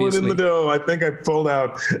point, obviously. In the dough. I think I pulled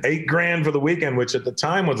out $8,000 for the weekend, which at the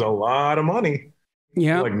time was a lot of money.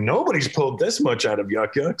 Yeah. Like nobody's pulled this much out of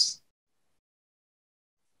Yuck Yucks.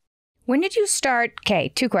 When did you start?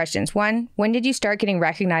 Okay, two questions. One, when did you start getting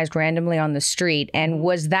recognized randomly on the street? And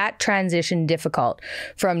was that transition difficult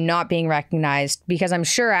from not being recognized? Because I'm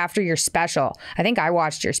sure after your special, I think I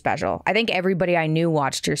watched your special. I think everybody I knew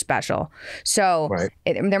watched your special. So right.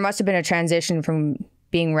 There must have been a transition from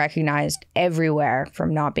being recognized everywhere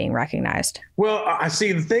from not being recognized. Well, I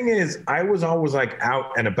see. The thing is, I was always like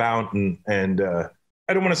out and about and I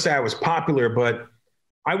don't want to say I was popular, but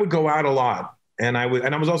I would go out a lot. And I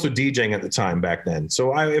was also DJing at the time back then.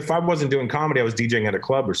 So if I wasn't doing comedy, I was DJing at a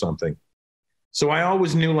club or something. So I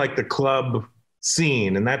always knew like the club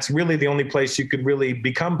scene, and that's really the only place you could really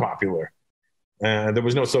become popular. There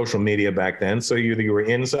was no social media back then. So either you were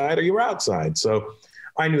inside or you were outside. So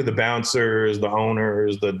I knew the bouncers, the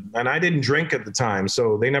owners, and I didn't drink at the time.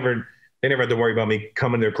 So they never had to worry about me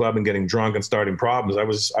coming to their club and getting drunk and starting problems. I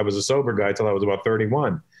was a sober guy till I was about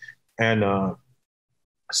 31. And,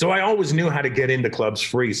 so I always knew how to get into clubs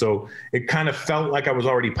free. So it kind of felt like I was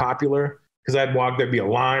already popular because there'd be a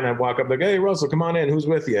line. I'd walk up like, hey, Russell, come on in. Who's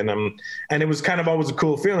with you? And it was kind of always a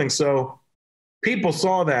cool feeling. So people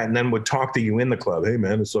saw that and then would talk to you in the club. Hey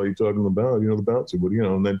man, I saw you talking about, the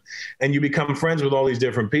bouncer, and you become friends with all these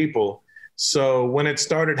different people. So when it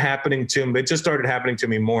started happening to me, it just started happening to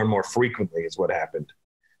me more and more frequently is what happened.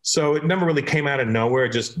 So it never really came out of nowhere.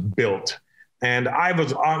 It just built. And I'm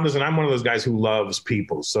one of those guys who loves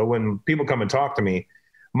people. So when people come and talk to me,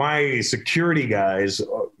 my security guys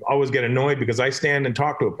always get annoyed because I stand and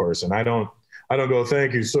talk to a person. I don't go,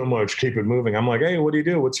 thank you so much, keep it moving. I'm like, hey, what do you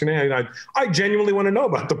do? What's your name? I genuinely want to know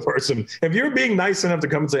about the person. If you're being nice enough to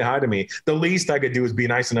come and say hi to me, the least I could do is be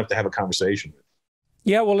nice enough to have a conversation with.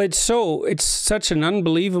 Yeah, well, it's such an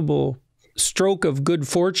unbelievable stroke of good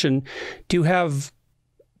fortune to have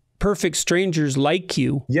perfect strangers like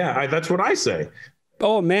you. Yeah, that's what I say.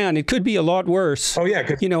 Oh man, it could be a lot worse. Oh yeah,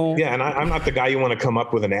 yeah, and I'm not the guy you want to come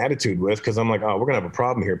up with an attitude with because I'm like, oh, we're gonna have a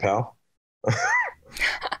problem here, pal.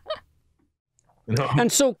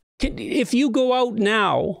 And so, if you go out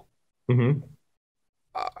now, mm-hmm.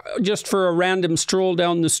 just for a random stroll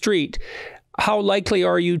down the street, how likely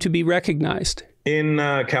are you to be recognized? In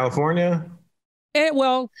California?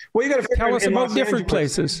 Well, you got to tell us about different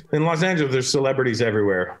places. In Los Angeles, there's celebrities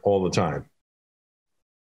everywhere all the time.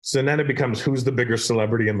 So then it becomes who's the bigger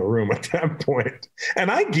celebrity in the room at that point. And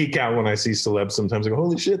I geek out when I see celebs sometimes. I go,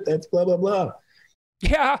 holy shit, that's blah, blah, blah.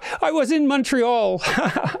 Yeah, I was in Montreal.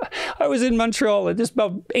 I was in Montreal at just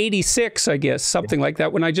about 86, I guess, something like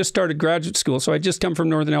that, when I just started graduate school. So I just come from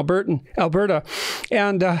Northern Alberta.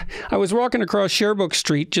 And I was walking across Sherbrooke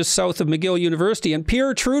Street, just south of McGill University, and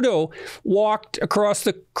Pierre Trudeau walked across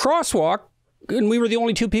the crosswalk, and we were the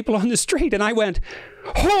only two people on the street. And I went,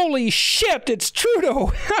 holy shit, it's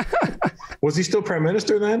Trudeau. Was he still prime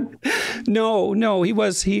minister then? No, he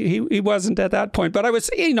wasn't at that point. But I was,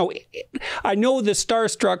 I know the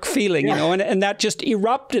starstruck feeling, and that just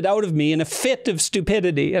erupted out of me in a fit of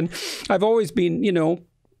stupidity. And I've always been,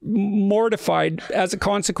 mortified as a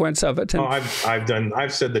consequence of it. And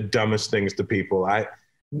I've said the dumbest things to people.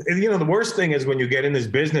 The worst thing is when you get in this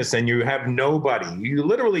business and you have nobody. You're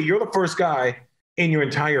the first guy in your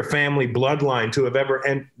entire family bloodline to have ever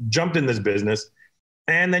jumped in this business.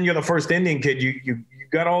 And then you're the first Indian kid. You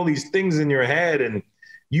got all these things in your head and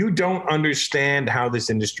you don't understand how this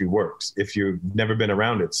industry works if you've never been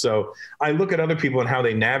around it. So I look at other people and how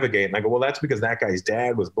they navigate and I go, well, that's because that guy's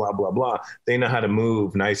dad was blah, blah, blah. They know how to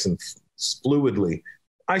move nice and fluidly.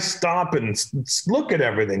 I stop and look at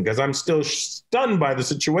everything because I'm still stunned by the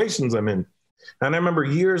situations I'm in. And I remember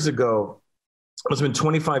years ago, it must have been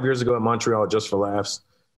 25 years ago at Montreal, Just for Laughs,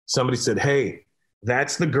 somebody said, hey,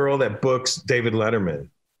 that's the girl that books David Letterman.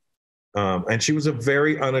 And she was a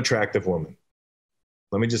very unattractive woman.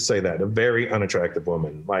 Let me just say that, a very unattractive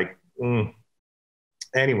woman.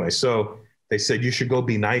 Anyway, so they said, you should go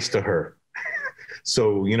be nice to her.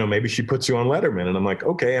 So, maybe she puts you on Letterman. And I'm like,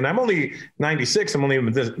 okay. And I'm only 96. I'm only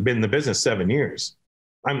been in the business 7 years.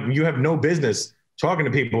 You have no business talking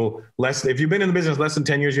to people if you've been in the business less than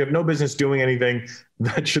 10 years, you have no business doing anything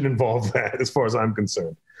that should involve that as far as I'm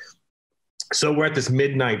concerned. So we're at this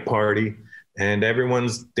midnight party and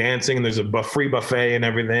everyone's dancing and there's a free buffet and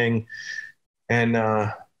everything. And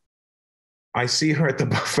I see her at the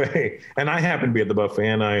buffet and I happen to be at the buffet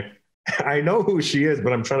and I know who she is,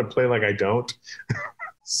 but I'm trying to play like I don't.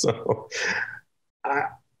 So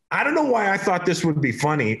I don't know why I thought this would be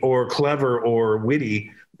funny or clever or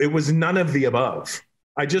witty. It was none of the above.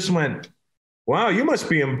 I just went, wow, you must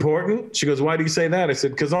be important. She goes, why do you say that? I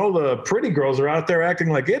said, because all the pretty girls are out there acting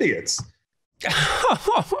like idiots.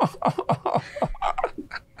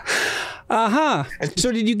 Uh-huh.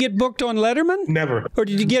 So did you get booked on Letterman? Never. Or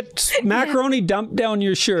did you get macaroni dumped down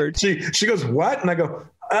your shirt? She goes, what? And I go,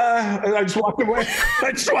 and I just walked away.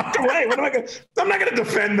 What am I going to? I'm not going to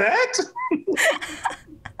defend that.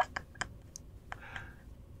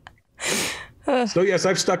 So yes,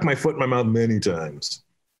 I've stuck my foot in my mouth many times.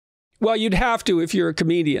 Well, you'd have to if you're a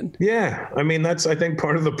comedian. Yeah. I mean, that's, I think,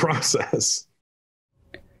 part of the process.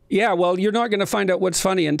 Yeah, well, you're not going to find out what's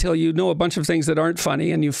funny until you know a bunch of things that aren't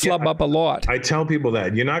funny and you flub up a lot. I tell people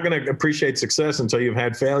that. You're not going to appreciate success until you've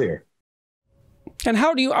had failure. And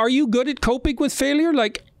are you good at coping with failure?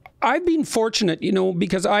 Like, I've been fortunate,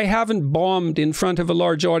 because I haven't bombed in front of a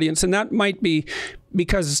large audience. And that might be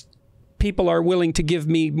because people are willing to give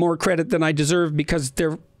me more credit than I deserve because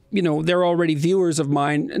they're already viewers of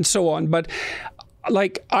mine and so on. But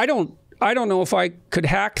like, I don't know if I could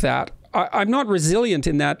hack that. I'm not resilient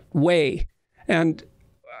in that way. And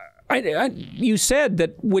you said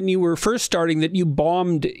that when you were first starting that you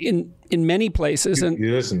bombed in many places. And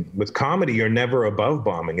listen, with comedy, you're never above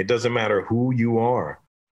bombing. It doesn't matter who you are.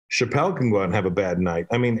 Chappelle can go out and have a bad night.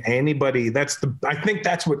 I mean, anybody, I think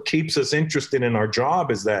that's what keeps us interested in our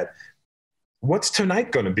job is that what's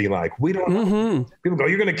tonight going to be like? We don't know. People go,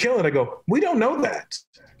 you're going to kill it. I go, we don't know that.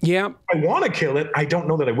 Yeah. I want to kill it. I don't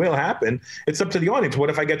know that it will happen. It's up to the audience. What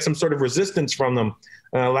if I get some sort of resistance from them?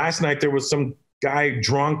 Last night, there was some guy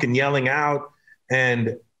drunk and yelling out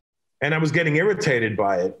and I was getting irritated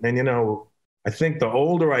by it. And, I think the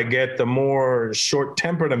older I get, the more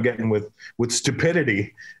short-tempered I'm getting with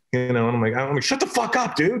stupidity, and I'm like, shut the fuck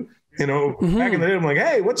up, dude. Back in the day, I'm like,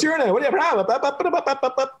 hey, what's your name? What do you have?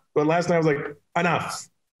 But last night I was like, enough,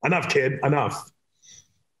 kid, enough.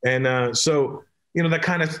 And so, that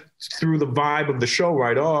kind of threw the vibe of the show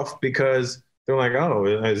right off because they're like, oh,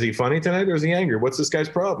 is he funny tonight or is he angry? What's this guy's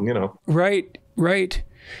problem? Right.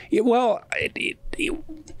 Well,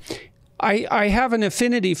 I have an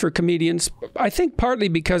affinity for comedians. I think partly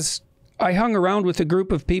because I hung around with a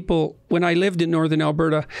group of people when I lived in Northern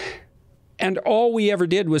Alberta, and all we ever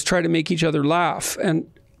did was try to make each other laugh.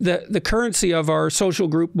 And the currency of our social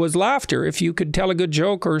group was laughter. If you could tell a good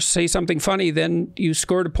joke or say something funny, then you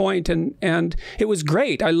scored a point, and it was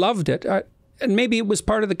great. I loved it. And maybe it was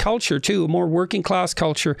part of the culture too, a more working class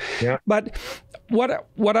culture. Yeah. But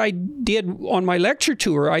what I did on my lecture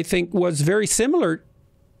tour, I think, was very similar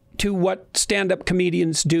to what stand-up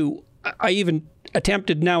comedians do. I even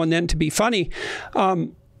attempted now and then to be funny,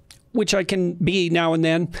 which I can be now and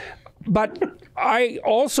then. But I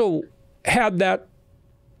also had that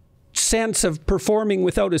sense of performing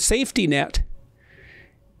without a safety net.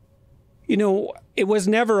 You know, it was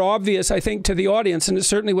never obvious, I think, to the audience, and it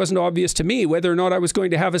certainly wasn't obvious to me whether or not I was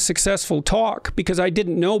going to have a successful talk, because I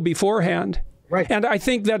didn't know beforehand. Right. And I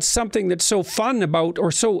think that's something that's so fun about,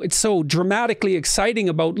 it's so dramatically exciting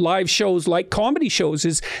about live shows like comedy shows,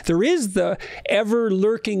 is there is the ever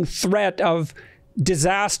lurking threat of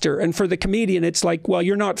disaster. And for the comedian, it's like, well,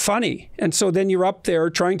 you're not funny. And so then you're up there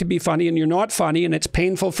trying to be funny and you're not funny, and it's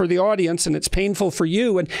painful for the audience and it's painful for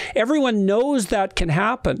you. And everyone knows that can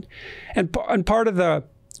happen. And part of the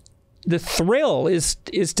thrill is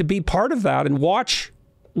to be part of that and watch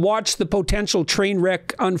the potential train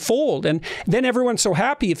wreck unfold. And then everyone's so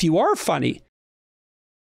happy if you are funny.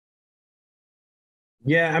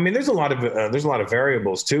 Yeah, I mean, there's a lot of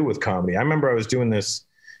variables too with comedy. I remember I was doing this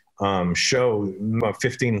show about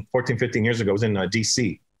 15 years ago. It was in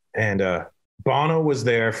DC, and Bono was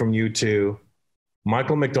there from U2.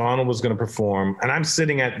 Michael McDonald was going to perform, and I'm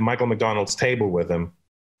sitting at Michael McDonald's table with him,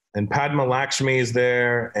 and Padma Lakshmi is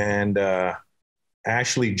there, and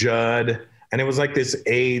Ashley Judd, and it was like this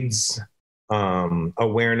AIDS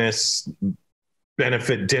awareness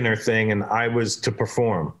benefit dinner thing, and I was to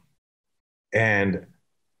perform. And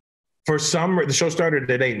the show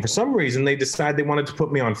started at 8, and for some reason they decided they wanted to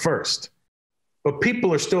put me on first. But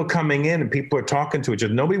people are still coming in and people are talking to each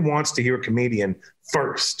other. Nobody wants to hear a comedian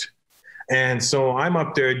first. And so I'm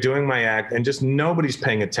up there doing my act and just nobody's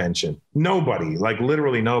paying attention. Nobody, like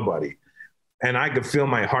literally nobody. And I could feel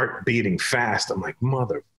my heart beating fast. I'm like,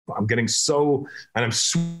 I'm getting so, and I'm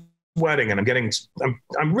sweating, and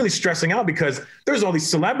I'm really stressing out because there's all these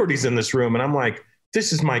celebrities in this room. And I'm like,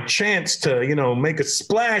 this is my chance to, make a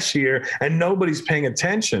splash here, and nobody's paying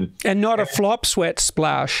attention. And not a flop sweat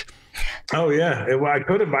splash. Oh yeah,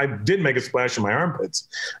 I did make a splash in my armpits.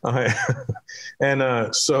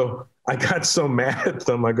 So I got so mad at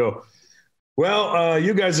them. I go, well,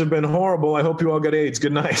 you guys have been horrible. I hope you all get AIDS.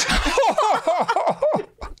 Good night.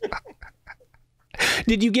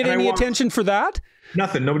 Did you get any attention for that?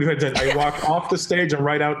 Nothing. Nobody paid attention. I walked off the stage and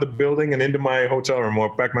right out the building and into my hotel room,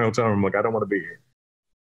 walked back to my hotel room. Like, I don't want to be here.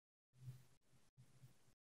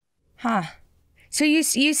 Huh. So you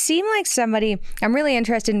seem like somebody, I'm really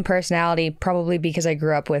interested in personality, probably because I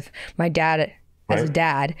grew up with my dad as a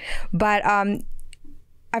dad. But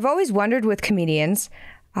I've always wondered with comedians,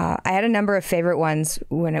 I had a number of favorite ones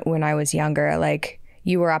when I was younger. Like,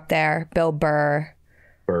 you were up there, Bill Burr.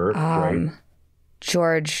 Right.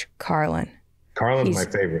 George Carlin. Carlin's my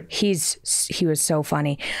favorite. He was so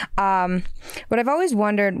funny. But I've always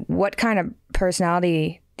wondered what kind of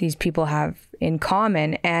personality these people have in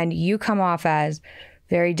common, and you come off as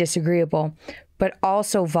very disagreeable, but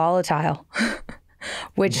also volatile,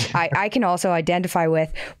 which I can also identify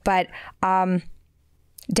with. But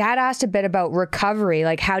Dad asked a bit about recovery,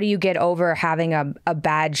 like how do you get over having a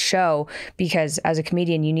bad show? Because as a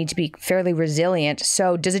comedian, you need to be fairly resilient.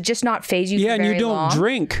 So does it just not phase you? Yeah, and you don't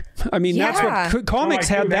drink. I mean, that's what comics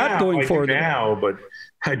had that going for them.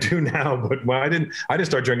 I do now, but I didn't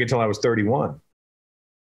start drinking until I was 31.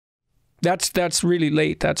 That's really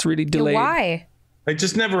late. That's really delayed. Why? It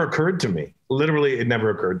just never occurred to me. Literally, it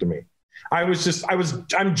never occurred to me.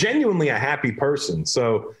 I'm genuinely a happy person.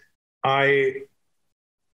 So I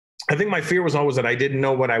think my fear was always that I didn't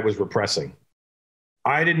know what I was repressing.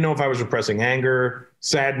 I didn't know if I was repressing anger,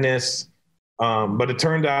 sadness. But it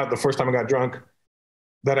turned out the first time I got drunk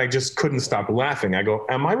that I just couldn't stop laughing. I go,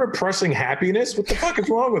 am I repressing happiness? What the fuck is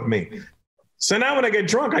wrong with me? So now when I get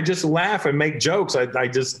drunk, I just laugh and make jokes.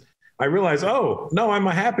 I realize, oh, no, I'm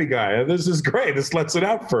a happy guy. This is great. This lets it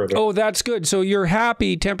out further. Oh, that's good. So you're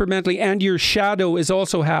happy temperamentally, and your shadow is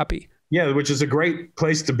also happy. Yeah, which is a great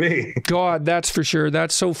place to be. God, that's for sure.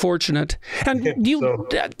 That's so fortunate. And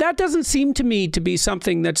that doesn't seem to me to be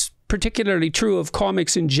something that's particularly true of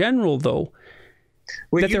comics in general, though.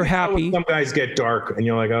 Well, that they're happy. Some guys get dark, and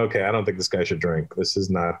you're like, okay, I don't think this guy should drink. This is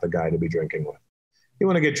not the guy to be drinking with. You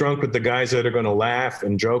want to get drunk with the guys that are going to laugh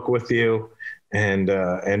and joke with you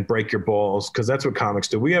and break your balls, because that's what comics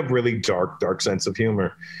do. We have really dark sense of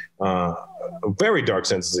humor, very dark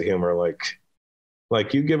senses of humor.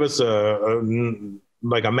 Like you give us a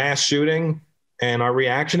mass shooting And our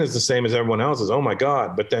reaction is the same as everyone else's. Oh my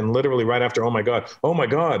God. But then literally right after, oh my God,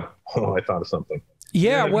 oh, I thought of something.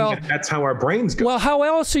 Yeah, you know what I mean? That's how our brains go. Well, how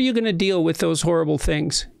else are you going to deal with those horrible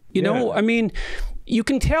things? You know, I mean, you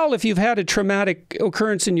can tell if you've had a traumatic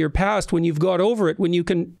occurrence in your past when you've got over it, when you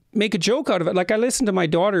can make a joke out of it. Like I listen to my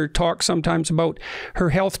daughter talk sometimes about her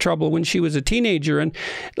health trouble when she was a teenager, and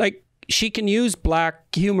like she can use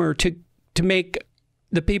black humor to make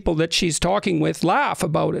the people that she's talking with laugh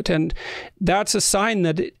about it. And that's a sign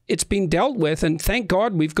that it's been dealt with. And thank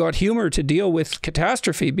God we've got humor to deal with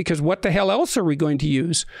catastrophe, because what the hell else are we going to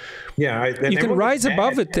use? Yeah. You can rise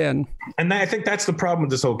above it then. And I think that's the problem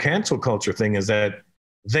with this whole cancel culture thing, is that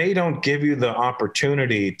they don't give you the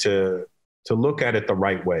opportunity to look at it the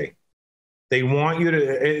right way. They want you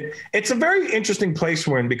to, it's a very interesting place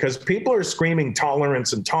we're in, because people are screaming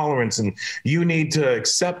tolerance, and you need to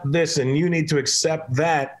accept this and you need to accept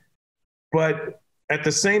that. But at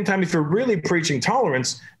the same time, if you're really preaching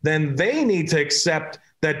tolerance, then they need to accept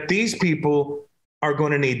that these people are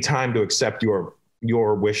going to need time to accept your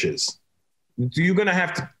wishes. You're going to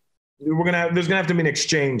have to, there's going to have to be an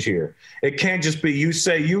exchange here. It can't just be you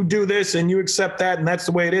say you do this and you accept that and that's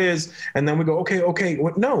the way it is, and then we go okay.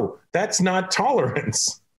 No, that's not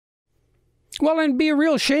tolerance. Well, and it'd be a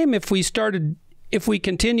real shame if we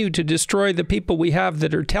continue to destroy the people we have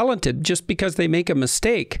that are talented just because they make a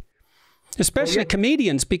mistake, especially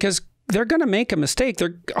comedians, because they're going to make a mistake.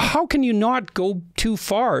 How can you not go too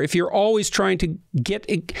far if you're always trying to get,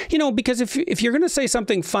 because if you're going to say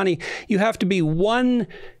something funny, you have to be 1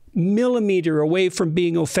 millimeter away from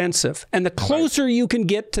being offensive. And the closer you can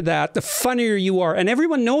get to that, the funnier you are. And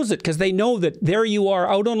everyone knows it, because they know that there you are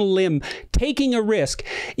out on a limb, taking a risk.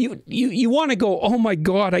 You want to go, oh my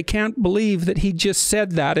God, I can't believe that he just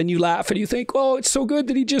said that. And you laugh and you think, oh, it's so good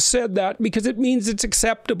that he just said that, because it means it's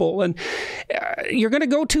acceptable. And you're going to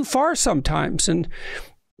go too far sometimes. And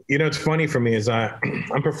it's funny for me is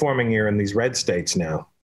I'm performing here in these red states now.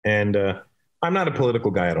 And I'm not a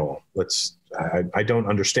political guy at all. I don't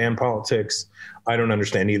understand politics. I don't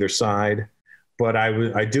understand either side. But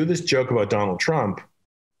I do this joke about Donald Trump,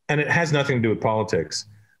 and it has nothing to do with politics.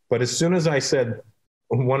 But as soon as I said,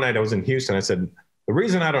 one night I was in Houston, I said, the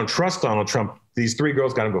reason I don't trust Donald Trump, these 3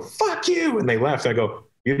 girls got to go, fuck you. And they left. I go,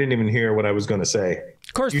 you didn't even hear what I was going to say.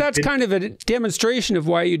 Of course, that's kind of a demonstration of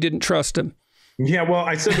why you didn't trust him. Yeah, well,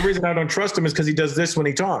 I said the reason I don't trust him is because he does this when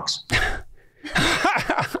he talks.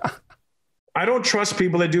 I don't trust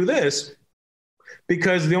people that do this,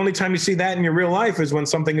 because the only time you see that in your real life is when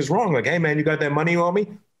something is wrong. Like, hey, man, you got that money you owe me?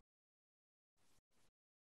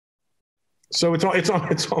 So it's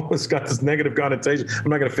always got this negative connotation. I'm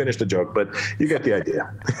not going to finish the joke, but you get the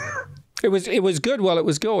idea. It was good while it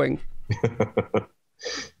was going.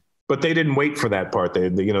 But they didn't wait for that part.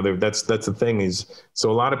 That's the thing is,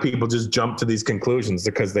 so a lot of people just jump to these conclusions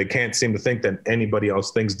because they can't seem to think that anybody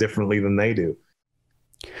else thinks differently than they do.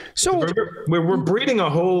 So we're breeding a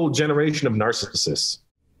whole generation of narcissists.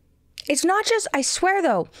 It's not just, I swear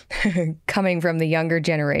though, coming from the younger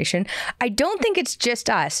generation, I don't think it's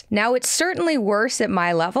just us. Now, it's certainly worse at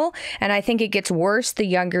my level, and I think it gets worse the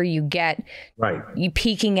younger you get. Right. You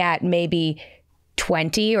peaking at maybe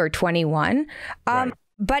 20 or 21. Right.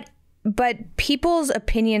 But people's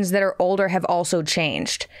opinions that are older have also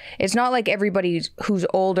changed. It's not like everybody who's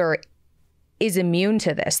older is immune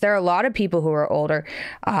to this. There are a lot of people who are older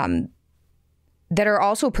that are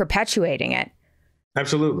also perpetuating it.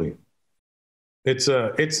 Absolutely. It's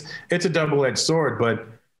a double-edged sword, but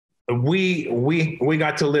we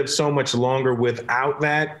got to live so much longer without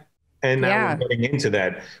that, and now we're getting into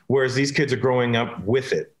that. Whereas these kids are growing up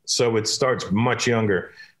with it, so it starts much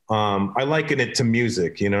younger. I liken it to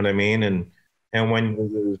music, you know what I mean? And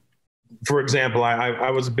when, for example,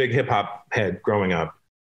 I was a big hip hop head growing up.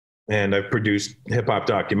 And I've produced hip hop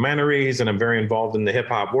documentaries, and I'm very involved in the hip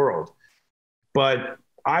hop world. But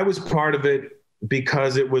I was part of it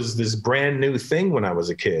because it was this brand new thing when I was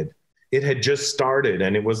a kid. It had just started,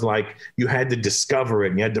 and it was like you had to discover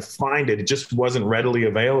it and you had to find it. It just wasn't readily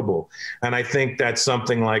available. And I think that's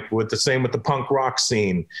something like with the punk rock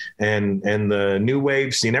scene and the new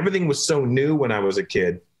wave scene. Everything was so new when I was a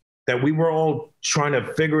kid that we were all trying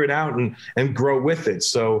to figure it out and grow with it.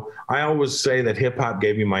 So I always say that hip hop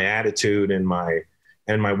gave me my attitude and my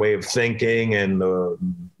way of thinking and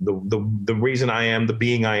the reason I am the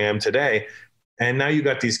being I am today. And now you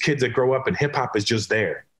got these kids that grow up and hip hop is just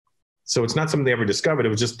there. So it's not something they ever discovered. It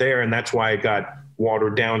was just there. And that's why it got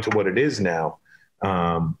watered down to what it is now.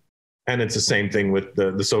 And it's the same thing with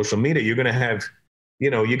the social media. You're going to have,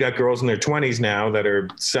 you got girls in their 20s now that are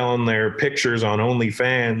selling their pictures on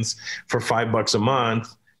OnlyFans for $5 a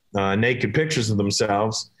month, naked pictures of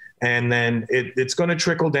themselves. And then it's going to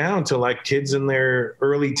trickle down to like kids in their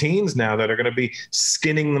early teens now that are going to be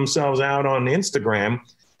skinning themselves out on Instagram.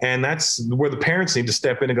 And that's where the parents need to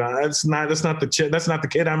step in and go, that's not the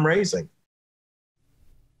kid I'm raising.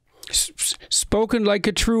 Spoken like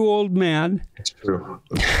a true old man. It's true.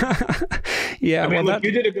 Yeah. I mean, look,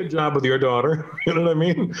 you did a good job with your daughter. You know what I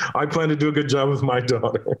mean? I plan to do a good job with my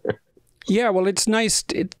daughter. Yeah. Well, it's nice.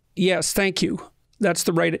 Yes. Thank you. That's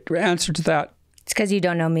the right answer to that. It's because you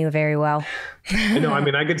don't know me very well. I know. I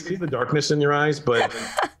mean, I could see the darkness in your eyes, but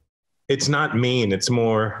it's not mean. It's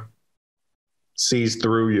more sees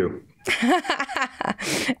through you.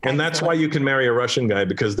 And that's why you can marry a Russian guy,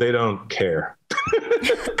 because they don't care.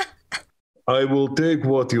 I will take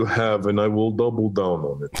what you have and I will double down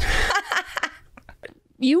on it.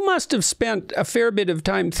 You must have spent a fair bit of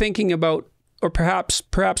time thinking about, or perhaps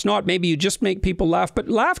not, maybe you just make people laugh, but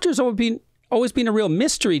laughter's always been a real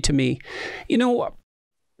mystery to me. You know,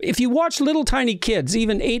 if you watch little tiny kids,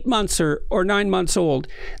 even 8 months or 9 months old,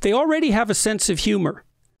 they already have a sense of humor.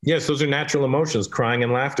 Yes, those are natural emotions, crying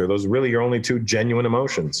and laughter. Those are really your only two genuine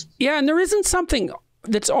emotions. Yeah, and there isn't something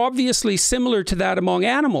that's obviously similar to that among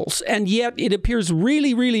animals, and yet it appears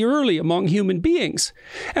really, really early among human beings.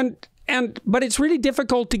 But it's really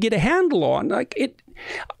difficult to get a handle on.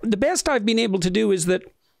 The best I've been able to do is that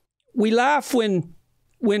we laugh when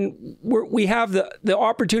we have the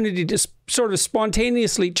opportunity to sort of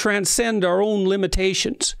spontaneously transcend our own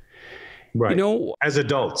limitations. Right. You know, as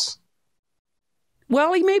adults.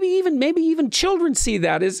 Well, maybe even children see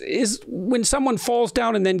that is when someone falls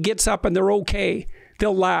down and then gets up and they're okay,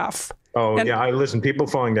 they'll laugh. Oh, yeah. Listen, people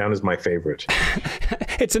falling down is my favorite.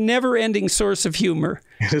 It's a never-ending source of humor.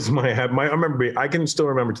 It is I can still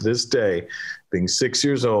remember to this day being 6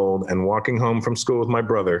 years old and walking home from school with my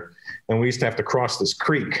brother. And we used to have to cross this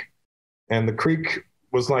creek. And the creek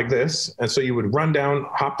was like this. And so you would run down,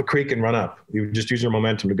 hop the creek, and run up. You would just use your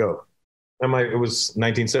momentum to go. And it was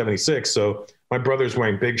 1976. So my brother's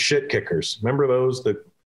wearing big shit kickers. Remember those?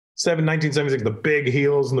 1976, the big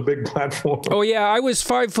heels and the big platform. Oh, yeah. I was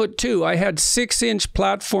 5'2". I had 6-inch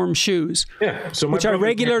platform shoes. Yeah. So which I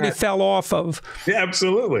regularly fell off of. Yeah,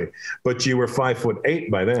 absolutely. But you were 5'8"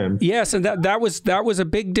 by then. Yes. And that was a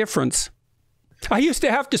big difference. I used to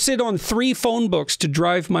have to sit on 3 phone books to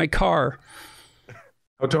drive my car.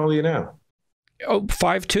 How tall are you now? Oh,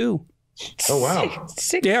 5'2". Oh, wow.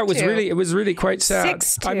 6'2". Yeah, it was really quite sad.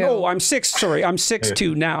 6'2". I'm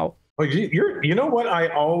 6'2" now. Oh, you know what? I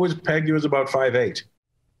always pegged you as about 5'8".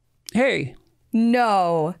 Hey.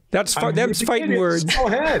 No. That's fighting words. Small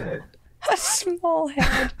head. A small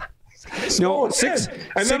head. No, 6.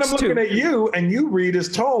 And then I'm looking at you, and you read as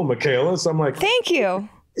tall, Mikhaila. So I'm like, thank you.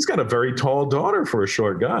 He's got a very tall daughter for a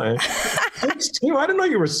short guy. 6'2". I didn't know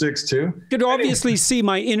you were 6'2". You could obviously see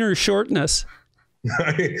my inner shortness.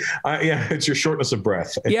 Yeah, it's your shortness of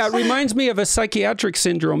breath. Yeah, it reminds me of a psychiatric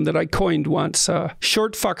syndrome that I coined once,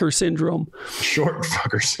 short fucker syndrome. Short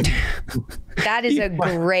fucker syndrome. That is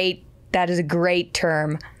a great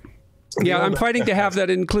term. Yeah, I'm fighting to have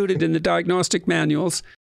that included in the diagnostic manuals.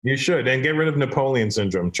 You should, and get rid of Napoleon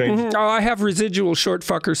syndrome. Change. Oh, I have residual short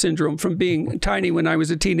fucker syndrome from being tiny when I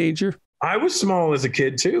was a teenager. I was small as a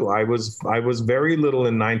kid too. I was very little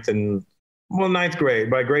in ninth grade.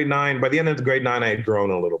 By the end of grade 9, I had grown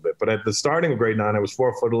a little bit. But at the starting of grade 9, I was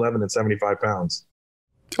 4'11" and 75 pounds.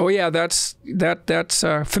 Oh yeah, that's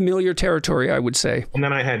familiar territory, I would say. And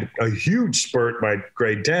then I had a huge spurt by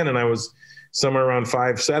grade 10, and I was somewhere around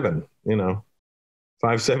 5'7", 5'7",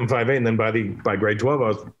 5'8", and then by grade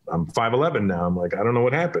 12, I'm 5'11" now. I'm like, I don't know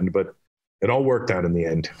what happened, but it all worked out in the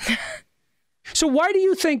end. So why do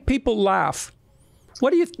you think people laugh?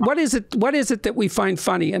 What is it that we find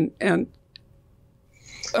funny, and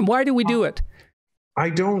why do we do it? I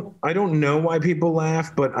don't know why people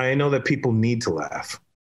laugh, but I know that people need to laugh.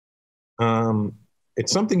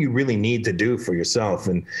 It's something you really need to do for yourself.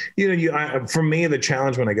 And, for me, the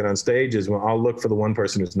challenge when I get on stage is when I'll look for the one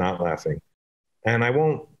person who's not laughing. And I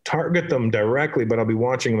won't target them directly, but I'll be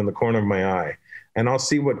watching them in the corner of my eye. And I'll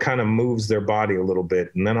see what kind of moves their body a little bit.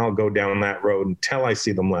 And then I'll go down that road until I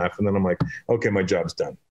see them laugh. And then I'm like, okay, my job's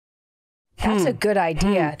done. That's a good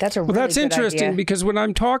idea. That's a really that's good interesting idea. Because when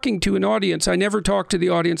I'm talking to an audience, I never talk to the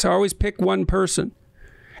audience. I always pick one person.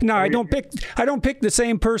 No, I don't pick the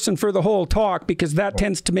same person for the whole talk, because that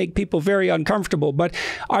tends to make people very uncomfortable. But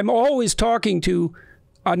I'm always talking to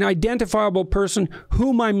an identifiable person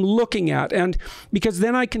whom I'm looking at, and because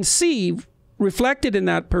then I can see reflected in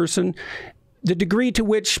that person the degree to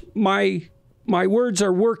which my words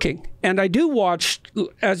are working. And I do watch,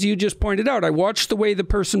 as you just pointed out, I watch the way the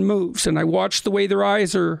person moves, and I watch the way their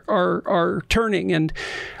eyes are turning, and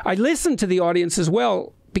I listen to the audience as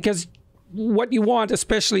well, because what you want,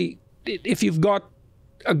 especially if you've got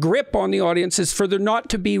a grip on the audience, is for there not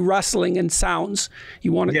to be rustling and sounds.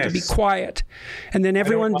 You want it to be quiet. And then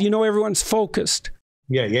everyone's focused.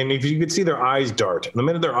 Yeah, and if you could see their eyes dart, the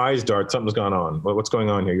minute their eyes dart, something's gone on. What's going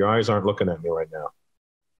on here? Your eyes aren't looking at me right now.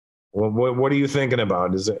 Well, what are you thinking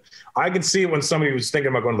about? Is it? I can see it when somebody was thinking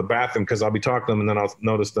about going to the bathroom, because I'll be talking to them and then I'll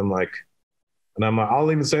notice them like, and I'm like, I'll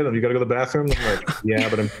even say to them, "You got to go to the bathroom?" I'm like, "Yeah,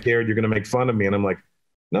 but I'm scared you're going to make fun of me." And I'm like,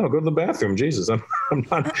 "No, go to the bathroom, Jesus. I'm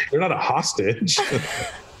not. You're not a hostage."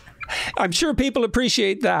 I'm sure people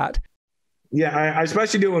appreciate that. Yeah, I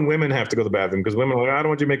especially do when women have to go to the bathroom, because women are like, "I don't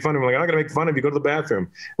want you to make fun of me." I'm like, "I'm not going to make fun of you. Go to the bathroom."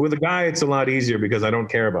 With a guy, it's a lot easier because I don't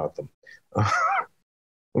care about them.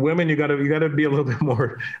 Women, you got to be a little bit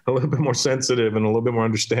more sensitive and a little bit more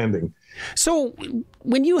understanding. So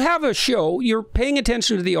when you have a show, you're paying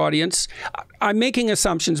attention to the audience. I'm making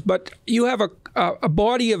assumptions, but you have a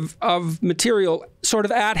body of material sort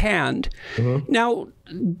of at hand. Mm-hmm. Now,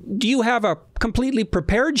 do you have a completely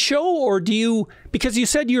prepared show, or do you, because you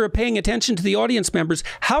said you're paying attention to the audience members,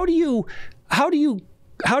 how do you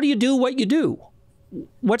do what you do?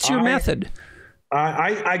 What's your method?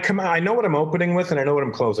 I know what I'm opening with and I know what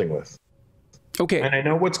I'm closing with. Okay. And I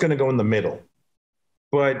know what's going to go in the middle.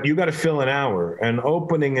 But you got to fill an hour, and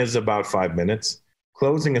opening is about 5 minutes.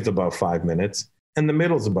 Closing is about 5 minutes, and the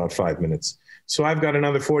middle is about 5 minutes. So I've got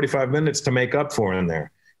another 45 minutes to make up for in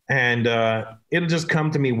there. And it'll just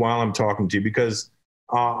come to me while I'm talking to you, because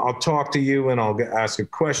I'll talk to you and I'll ask a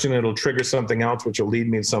question. It'll trigger something else, which will lead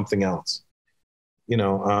me to something else. Funny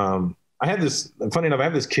enough, I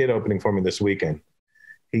have this kid opening for me this weekend.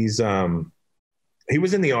 He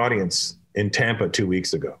was in the audience in Tampa 2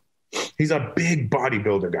 weeks ago. He's a big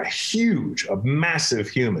bodybuilder guy, huge, a massive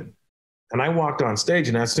human. And I walked on stage,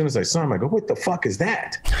 and as soon as I saw him, I go, "What the fuck is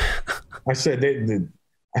that?" I said,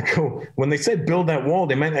 when they said build that wall,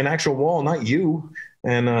 they meant an actual wall, not you.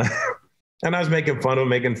 And I was making fun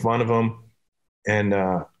of him. And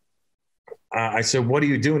I said, "What are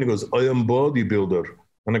you doing?" He goes, "I am bodybuilder."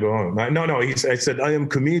 And I go, "Oh, no. I said, "I am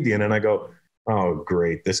comedian." And I go, "Oh,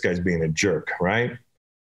 great. This guy's being a jerk." Right.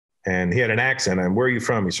 And he had an accent. And "Where are you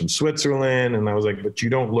from?" He's from Switzerland. And I was like, "But you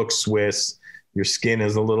don't look Swiss. Your skin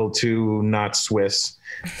is a little too not Swiss."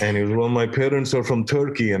 And he was, "Well, my parents are from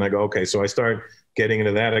Turkey." And I go, "Okay." So I start getting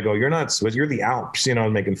into that. I go, "You're not Swiss. You're the Alps."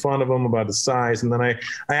 I'm making fun of him about the size. And then I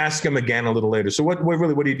ask him again a little later, "So what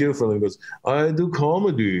do you do for a living?" He goes, "I do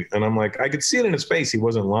comedy." And I'm like, I could see it in his face. He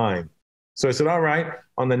wasn't lying. So I said, "All right,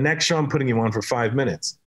 on the next show, I'm putting you on for 5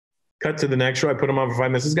 minutes." Cut to the next show. I put him on for 5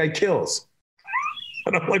 minutes. This guy kills.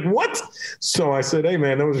 And I'm like, "What?" So I said, "Hey,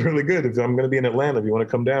 man, that was really good. If I'm going to be in Atlanta, if you want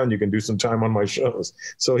to come down, you can do some time on my shows."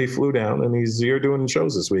 So he flew down, and he's here doing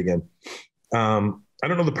shows this weekend. I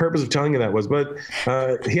don't know the purpose of telling you that was, but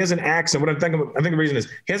he has an accent. I think the reason is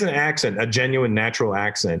he has an accent, a genuine, natural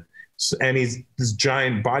accent. And he's this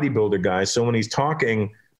giant bodybuilder guy. So when he's talking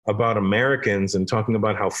about Americans and talking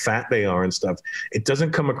about how fat they are and stuff, it doesn't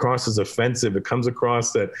come across as offensive. It comes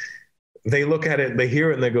across that they look at it, they hear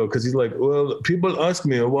it, and they go, because he's like, "Well, people ask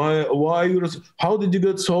me, how did you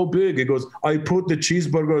get so big?" He goes, "I put the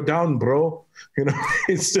cheeseburger down, bro."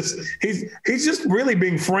 It's just, he's just really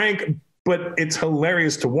being frank, but it's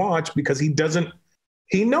hilarious to watch because he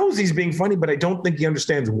knows he's being funny, but I don't think he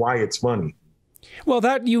understands why it's funny. Well,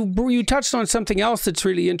 that you touched on something else that's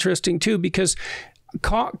really interesting too, because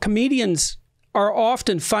comedians are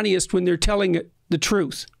often funniest when they're telling the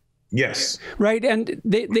truth. Yes. Right. And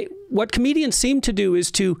they what comedians seem to do is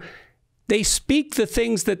they speak the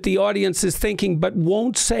things that the audience is thinking, but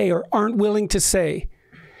won't say or aren't willing to say.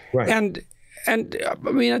 Right. And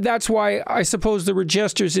I mean, that's why I suppose there were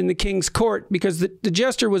jesters in the king's court, because the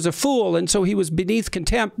jester was a fool. And so he was beneath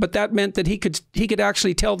contempt, but that meant that he could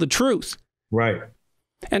actually tell the truth. Right.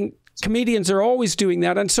 And comedians are always doing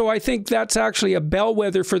that. And so I think that's actually a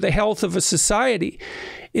bellwether for the health of a society.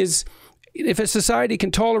 Is if a society can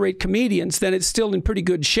tolerate comedians, then it's still in pretty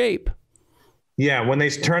good shape. Yeah. When they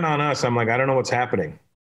turn on us, I'm like, I don't know what's happening.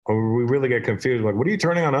 Or we really get confused. Like, what are you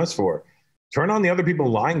turning on us for? Turn on the other people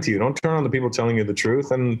lying to you. Don't turn on the people telling you the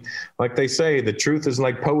truth. And like they say, the truth is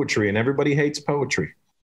like poetry, and everybody hates poetry.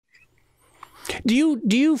 Do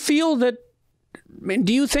you feel that,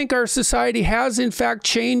 do you think our society has in fact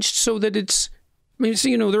changed so that it's, I mean,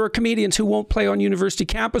 so, there are comedians who won't play on university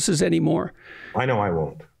campuses anymore. I know I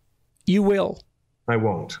won't. You will. I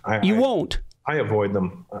won't. You won't. I avoid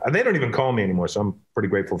them. They don't even call me anymore, so I'm pretty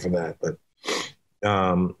grateful for that. But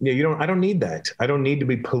yeah, I don't need that. I don't need to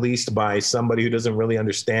be policed by somebody who doesn't really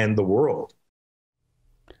understand the world.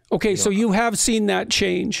 Okay, so you have seen that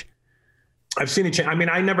change. I've seen it change. I mean,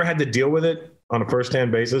 I never had to deal with it. on a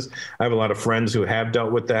firsthand basis. I have a lot of friends who have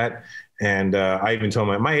dealt with that. And I even told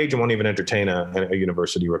my agent won't even entertain a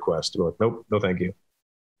university request. They're like, nope, no, thank you.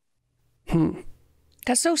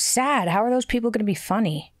 That's so sad. How are those people going to be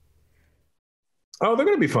funny? Oh, they're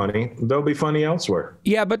going to be funny. They'll be funny elsewhere.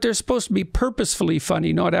 Yeah, but they're supposed to be purposefully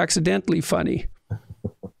funny, not accidentally funny.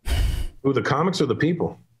 Who, the comics or the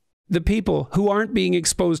people? The people who aren't being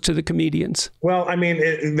exposed to the comedians. Well, I mean,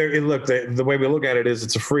 look, the way we look at it is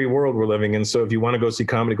it's a free world we're living in. So if you want to go see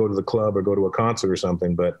comedy, go to the club or go to a concert or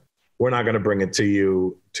something. But we're not going to bring it to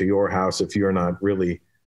you, to your house, if you're going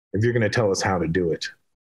to tell us how to do it.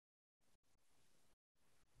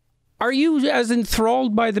 Are you as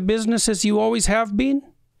enthralled by the business as you always have been?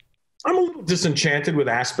 I'm a little disenchanted with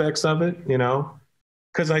aspects of it,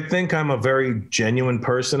 because I think I'm a very genuine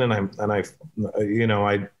person, and I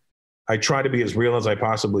try to be as real as I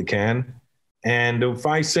possibly can. And if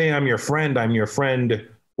I say I'm your friend,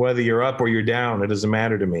 whether you're up or you're down, it doesn't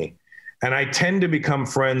matter to me. And I tend to become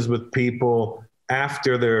friends with people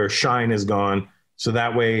after their shine is gone, so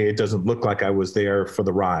that way it doesn't look like I was there for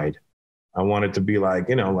the ride. I want it to be like,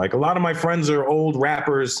 like a lot of my friends are old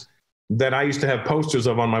rappers that I used to have posters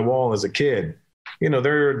of on my wall as a kid.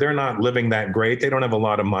 They're not living that great. They don't have a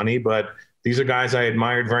lot of money, but these are guys I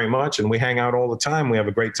admired very much, and we hang out all the time. We have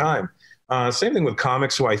a great time. Same thing with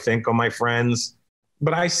comics, who I think are my friends,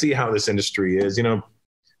 but I see how this industry is.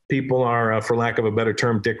 People are, for lack of a better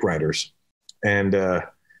term, dick writers. And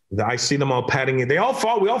I see them all patting it. We all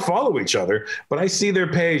follow each other, but I see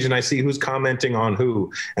their page and I see who's commenting on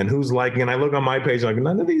who and who's liking. And I look on my page like,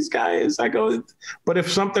 none of these guys. I go, but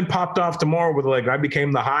if something popped off tomorrow with I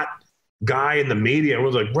became the hot guy in the media, it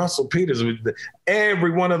was like Russell Peters,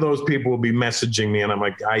 every one of those people will be messaging me. And I'm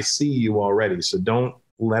like, I see you already. So don't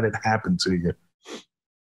let it happen to you.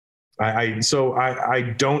 I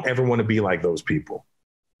don't ever want to be like those people.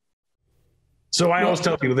 So I always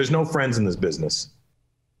tell people there's no friends in this business.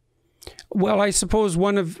 Well, I suppose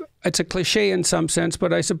it's a cliche in some sense,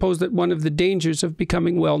 but I suppose that one of the dangers of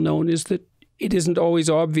becoming well known is that it isn't always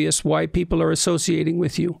obvious why people are associating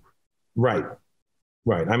with you. Right.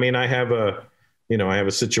 I mean, I have a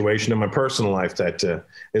situation in my personal life that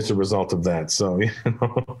is a result of that. So, it's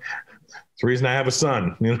the reason I have a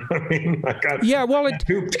son. You know what I mean? I got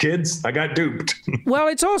duped, kids. I got duped. Well,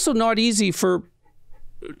 it's also not easy for,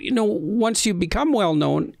 once you become well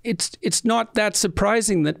known, it's not that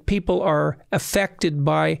surprising that people are affected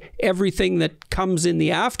by everything that comes in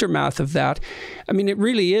the aftermath of that. I mean, it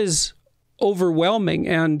really is overwhelming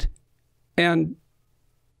and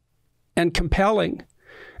compelling.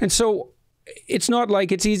 And so it's not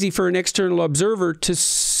like it's easy for an external observer to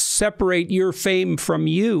separate your fame from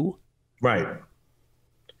you. Right.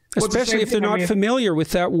 Especially if they're not familiar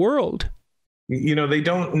with that world. They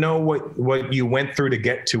don't know what you went through to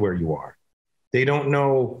get to where you are. They don't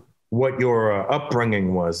know what your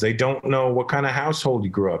upbringing was. They don't know what kind of household you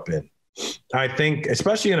grew up in. I think,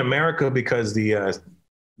 especially in America, because the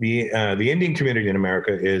Indian community in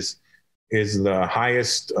America is the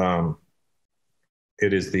highest.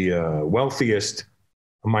 It is the wealthiest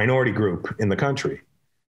minority group in the country,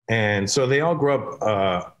 and so they all grew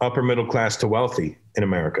up upper middle class to wealthy in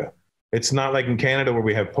America. It's not like in Canada where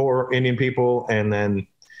we have poor Indian people and then,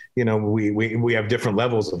 we have different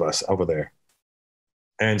levels of us over there.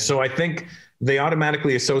 And so I think they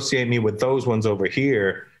automatically associate me with those ones over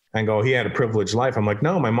here and go, he had a privileged life. I'm like,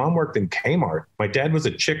 no, my mom worked in Kmart. My dad was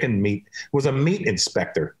a meat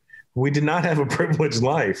inspector. We did not have a privileged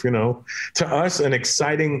life, To us, an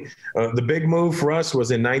exciting, the big move for us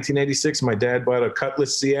was in 1986. My dad bought a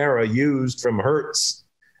Cutlass Sierra used from Hertz.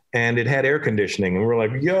 And it had air conditioning. And we're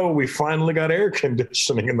like, yo, we finally got air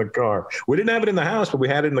conditioning in the car. We didn't have it in the house, but we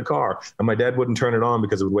had it in the car. And my dad wouldn't turn it on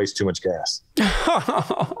because it would waste too much gas.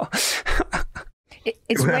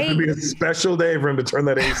 It would have to be a special day for him to turn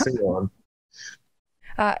that AC on.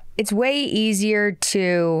 It's way easier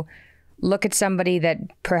to look at somebody that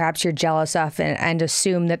perhaps you're jealous of and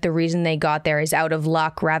assume that the reason they got there is out of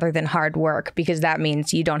luck rather than hard work, because that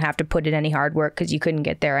means you don't have to put in any hard work because you couldn't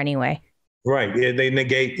get there anyway. Right. Yeah, they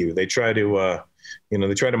negate you. They try to,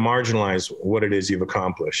 marginalize what it is you've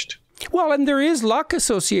accomplished. Well, and there is luck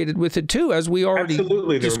associated with it too, as we already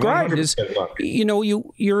described.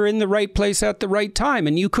 You're in the right place at the right time,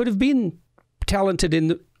 and you could have been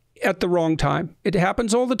talented at the wrong time. It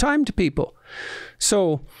happens all the time to people.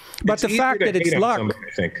 So, but the fact that it's luck. Somebody,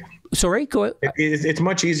 I think. Sorry, go ahead. It's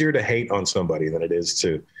much easier to hate on somebody than it is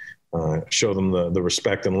to show them the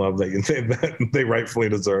respect and love that they rightfully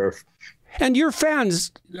deserve. And your fans,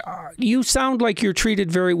 you sound like you're treated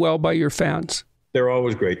very well by your fans. They're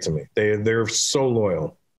always great to me. They're so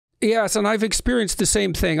loyal. Yes, and I've experienced the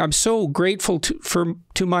same thing. I'm so grateful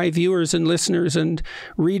to my viewers and listeners and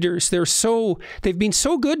readers. They've been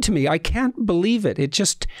so good to me. I can't believe it. It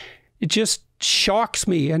just shocks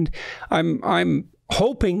me, and I'm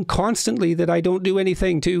hoping constantly that I don't do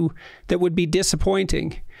anything that would be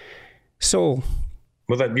disappointing. So,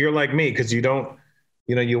 well, you're like me, because you don't,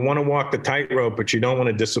 you want to walk the tightrope, but you don't want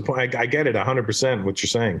to disappoint. I get it 100% what you're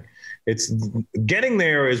saying. It's getting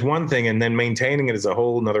there is one thing, and then maintaining it is a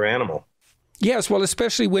whole nother animal. Yes, well,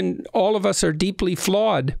 especially when all of us are deeply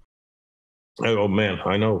flawed. Oh man,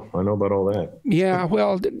 I know about all that. Yeah,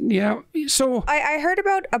 well, yeah. So I heard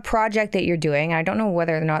about a project that you're doing. I don't know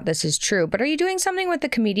whether or not this is true, but are you doing something with the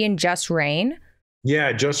comedian Just Rain?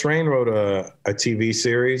 Yeah, Just Rain wrote a TV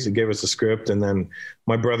series. He gave us a script, and then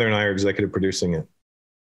my brother and I are executive producing it.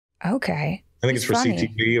 Okay. I think it's for funny.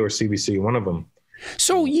 CTV or CBC, one of them.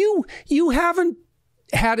 So you haven't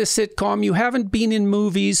had a sitcom, you haven't been in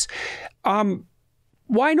movies.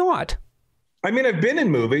 Why not? I mean, I've been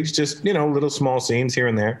in movies, just, little small scenes here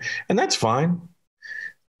and there, and that's fine.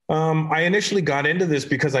 I initially got into this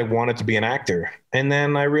because I wanted to be an actor. And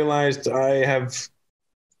then I realized I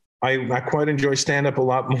quite enjoy stand-up a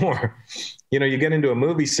lot more. You get into a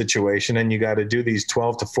movie situation and you got to do these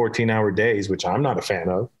 12 to 14-hour days, which I'm not a fan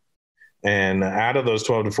of. And out of those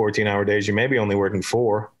 12 to 14-hour days, you may be only working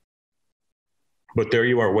 4. But there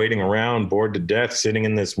you are waiting around, bored to death, sitting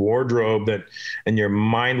in this wardrobe and you're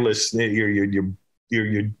mindless. It's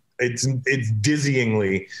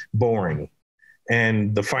dizzyingly boring.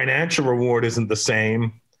 And the financial reward isn't the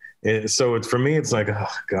same. So for me, it's like,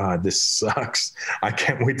 oh God, this sucks. I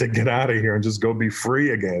can't wait to get out of here and just go be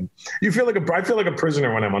free again. I feel like a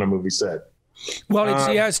prisoner when I'm on a movie set. Well,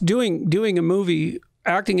 it's doing a movie,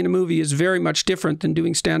 acting in a movie is very much different than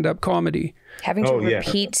doing stand-up comedy. Having to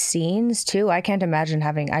repeat scenes too. I can't imagine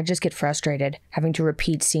I just get frustrated having to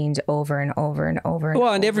repeat scenes over and over and over.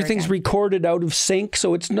 And everything's recorded out of sync.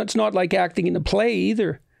 So it's not like acting in a play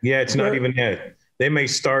either. Yeah. It's not even yet. They may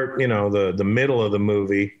start, the middle of the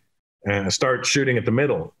movie, start shooting at the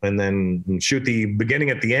middle and then shoot the beginning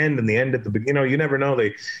at the end and the end at the beginning. You never know.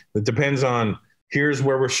 It depends on, here's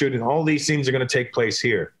where we're shooting. All these scenes are going to take place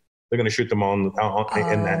here. They're going to shoot them all in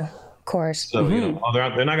that. Of course. So,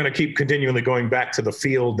 they're not going to keep continually going back to the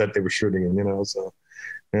field that they were shooting in, so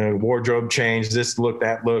wardrobe change, this look,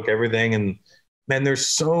 that look, everything. And man, there's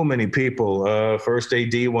so many people. First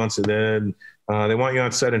AD wants it, then they want you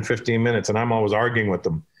on set in 15 minutes. And I'm always arguing with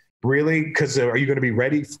them. Really? Because are you going to be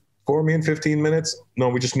ready for me in 15 minutes? No,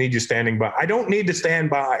 we just need you standing by. I don't need to stand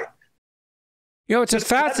by. It's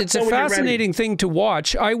a fascinating thing to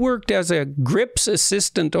watch. I worked as a grips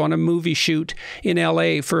assistant on a movie shoot in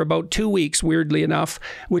LA for about 2 weeks, weirdly enough,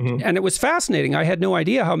 and it was fascinating. I had no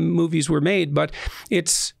idea how movies were made, but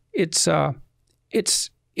it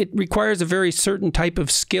requires a very certain type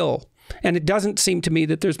of skill, and it doesn't seem to me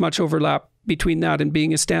that there's much overlap between that and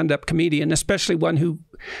being a stand-up comedian, especially one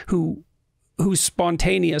who's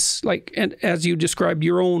spontaneous, like, and as you described,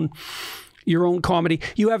 your own comedy.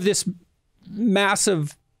 You have this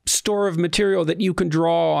massive store of material that you can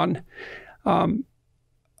draw on.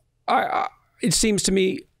 It seems to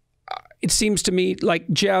me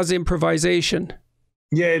like jazz improvisation.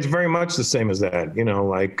 Yeah, it's very much the same as that.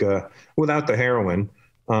 Without the heroin.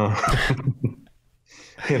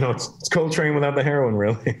 It's Coltrane without the heroin,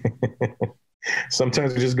 really.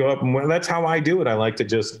 Sometimes we just go up, and that's how I do it. I like to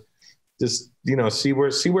just see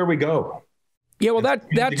where we go. Yeah, well,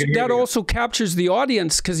 that also captures the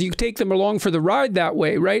audience because you take them along for the ride that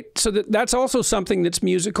way, right? So that's also something that's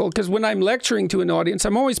musical, because when I'm lecturing to an audience,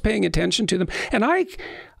 I'm always paying attention to them. And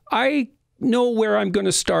I know where I'm going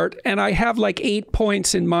to start, and I have like 8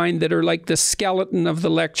 points in mind that are like the skeleton of the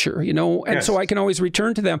lecture, and yes. So I can always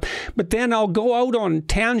return to them. But then I'll go out on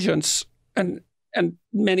tangents, and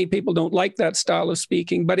many people don't like that style of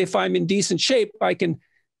speaking. But if I'm in decent shape, I can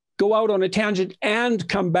go out on a tangent and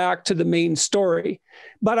come back to the main story.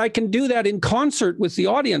 But I can do that in concert with the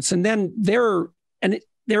audience, and then they're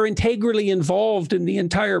integrally involved in the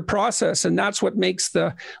entire process, and that's what makes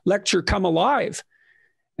the lecture come alive.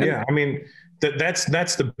 Yeah, I mean, that's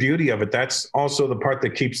the beauty of it. That's also the part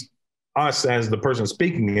that keeps us as the person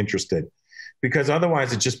speaking interested, because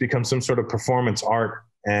otherwise it just becomes some sort of performance art,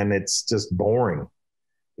 and it's just boring.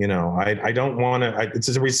 I don't want to, it's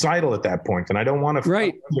a recital at that point, and I don't want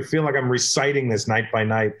to feel like I'm reciting this night by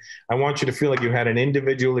night. I want you to feel like you had an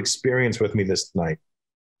individual experience with me this night.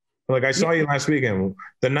 Like I saw you last weekend,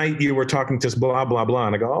 the night you were talking to blah, blah, blah.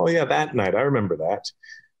 And I go, oh yeah, that night. I remember that.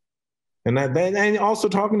 And also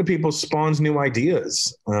talking to people spawns new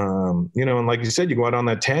ideas. And like you said, you go out on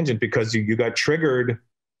that tangent because you got triggered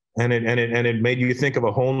And it made you think of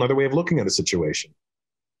a whole nother way of looking at a situation.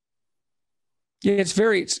 Yeah, it's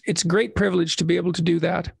a great privilege to be able to do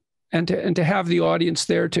that, and to have the audience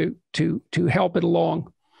there to help it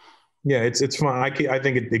along. Yeah, it's fun. I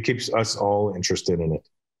think it keeps us all interested in it.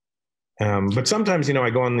 But sometimes, I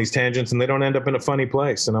go on these tangents and they don't end up in a funny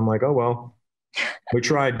place. And I'm like, oh, well, we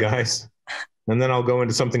tried, guys. And then I'll go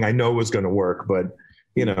into something I know is going to work. But,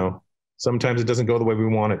 sometimes it doesn't go the way we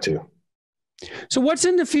want it to. So what's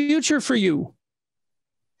in the future for you?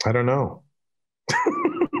 I don't know.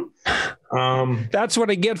 That's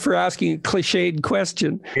what I get for asking a cliched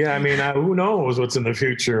question. Yeah, who knows what's in the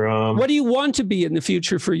future? What do you want to be in the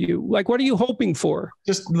future for you? Like, what are you hoping for?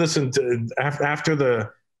 Just listen to after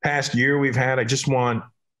the past year we've had. I just want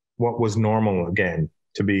what was normal again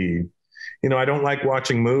to be. I don't like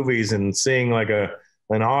watching movies and seeing like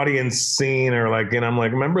an audience scene or like, I'm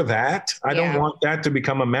like, remember that? I don't want that to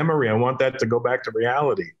become a memory. I want that to go back to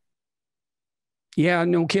reality. Yeah,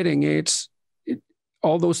 no kidding. It's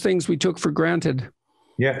all those things we took for granted.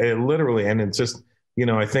 Yeah, literally. And it's just,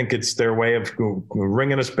 I think it's their way of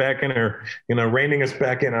ringing us back in or, reining us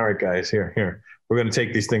back in. All right, guys, here. We're going to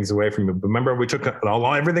take these things away from you. Remember, we took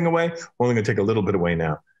everything away. We're only going to take a little bit away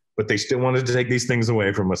now. But they still wanted to take these things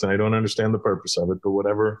away from us. And I don't understand the purpose of it. But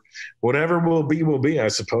whatever will be, I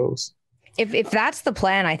suppose. If that's the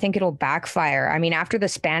plan, I think it'll backfire. After the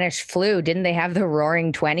Spanish flu, didn't they have the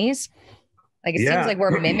Roaring 20s? Like, it seems like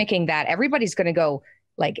we're mimicking that. Everybody's going to go,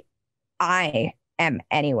 like, I am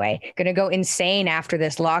anyway, going to go insane after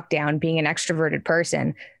this lockdown, being an extroverted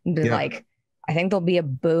person. And be like, I think there'll be a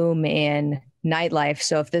boom in nightlife.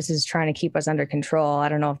 So if this is trying to keep us under control, I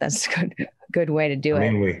don't know if that's a good way to do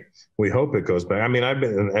it. We hope it goes back.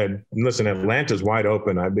 Listen, Atlanta's wide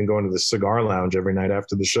open. I've been going to the cigar lounge every night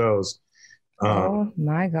after the shows. Oh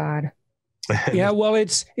my God. Yeah. Well,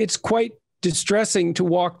 it's quite distressing to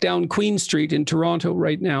walk down Queen Street in Toronto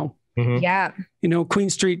right now. Mm-hmm. Yeah. Queen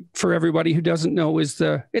Street, for everybody who doesn't know, it's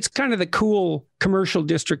kind of the cool commercial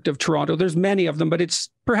district of Toronto. There's many of them, but it's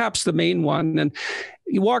perhaps the main one. And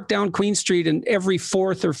you walk down Queen Street and every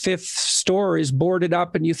fourth or fifth store is boarded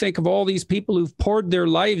up. And you think of all these people who've poured their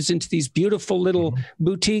lives into these beautiful little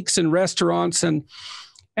boutiques and restaurants, and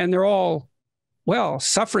they're all,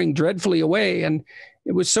 suffering dreadfully away. And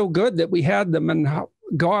it was so good that we had them, and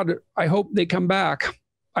God, I hope they come back.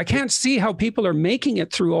 I can't see how people are making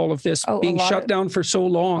it through all of this, being shut down for so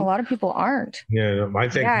long. A lot of people aren't. Yeah, I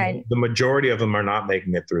think the majority of them are not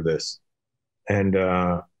making it through this. And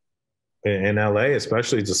in LA,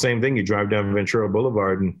 especially, it's the same thing. You drive down Ventura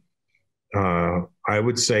Boulevard, and I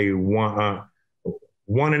would say one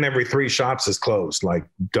in every three shops is closed, like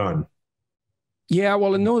done. Yeah,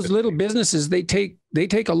 well, in those little businesses, they take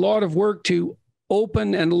a lot of work to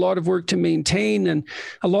open and a lot of work to maintain and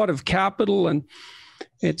a lot of capital, and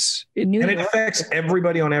it affects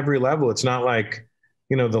everybody on every level. It's not like,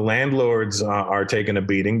 the landlords are taking a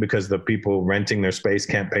beating because the people renting their space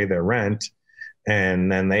can't pay their rent.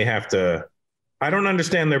 And then they have to, I don't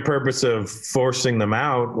understand their purpose of forcing them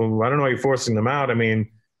out. Well, I don't know why you're forcing them out.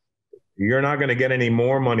 You're not going to get any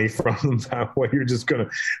more money from them that way. You're just going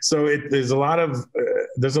to, so there's a lot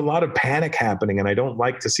of panic happening. And I don't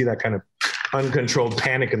like to see that kind of uncontrolled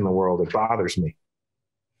panic in the world. It bothers me.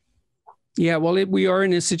 Yeah, well, we are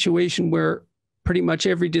in a situation where pretty much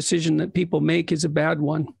every decision that people make is a bad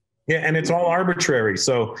one. Yeah, and it's all arbitrary.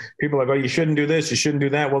 So people are like, oh, you shouldn't do this, you shouldn't do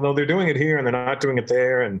that. Well, no, they're doing it here and they're not doing it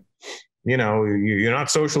there. And, you're not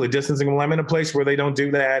socially distancing. Well, I'm in a place where they don't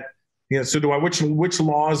do that. So which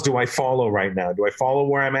laws do I follow right now? Do I follow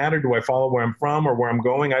where I'm at, or do I follow where I'm from or where I'm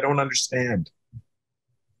going? I don't understand.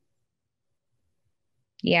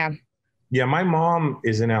 Yeah. Yeah, my mom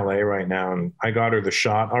is in LA right now, and I got her the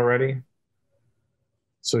shot already.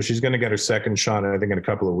 So she's going to get her second shot, I think, in a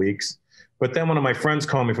couple of weeks. But then one of my friends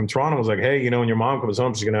called me from Toronto, was like, hey, when your mom comes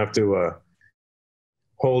home, she's going to have to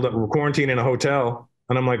quarantine in a hotel.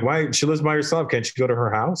 And I'm like, why? She lives by herself. Can't she go to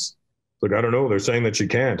her house? Like, I don't know. They're saying that she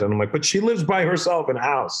can't. And I'm like, but she lives by herself in a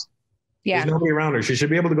house. Yeah. There's nobody around her. She should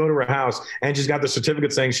be able to go to her house. And she's got the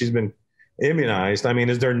certificate saying she's been immunized.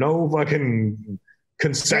 Is there no fucking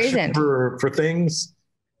concession for things?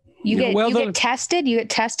 You get tested. You get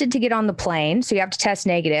tested to get on the plane. So you have to test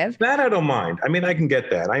negative. That I don't mind. I can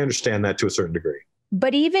get that. I understand that to a certain degree.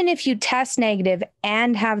 But even if you test negative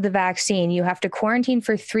and have the vaccine, you have to quarantine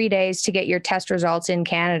for 3 days to get your test results in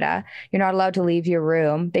Canada. You're not allowed to leave your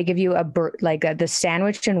room. They give you the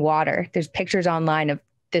sandwich and water. There's pictures online of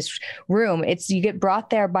this room. You get brought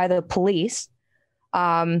there by the police,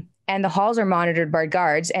 and the halls are monitored by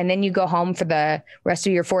guards. And then you go home for the rest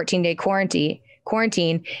of your 14-day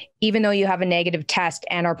quarantine, even though you have a negative test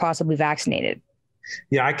and are possibly vaccinated.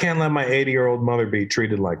 Yeah, I can't let my 80-year-old mother be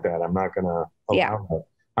treated like that. I'm not going to allow that.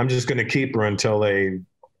 I'm just going to keep her until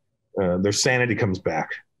their sanity comes back.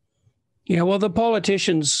 Yeah, well, the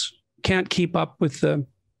politicians can't keep up with the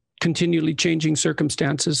continually changing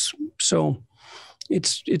circumstances. So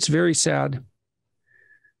it's very sad.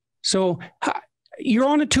 So you're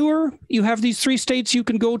on a tour. You have these 3 states you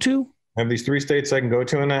can go to. I have these 3 states I can go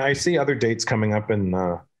to, and I see other dates coming up in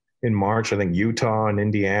March. I think Utah and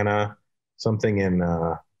Indiana, something in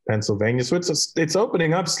Pennsylvania. So it's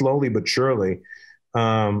opening up slowly but surely.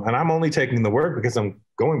 And I'm only taking the work because I'm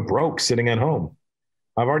going broke sitting at home.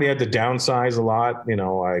 I've already had to downsize a lot. You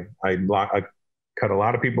know, I cut a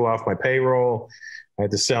lot of people off my payroll. I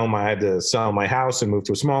had to sell my house and move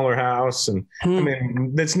to a smaller house. And I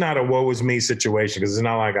mean, it's not a woe is me situation, because it's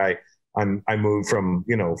not like I moved from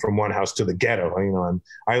one house to the ghetto. You know,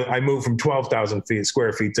 I moved from 12,000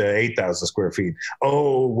 square feet to 8,000 square feet.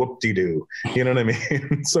 Oh, whoop-de-doo. You know what I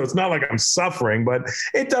mean? So it's not like I'm suffering, but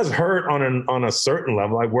it does hurt on a certain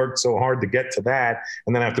level. I worked so hard to get to that,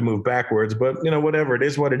 and then I have to move backwards. But, you know, whatever, it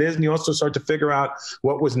is what it is. And you also start to figure out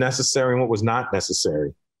what was necessary and what was not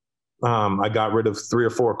necessary. I got rid of 3 or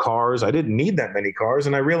 4 cars. I didn't need that many cars.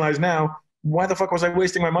 And I realize now, why the fuck was I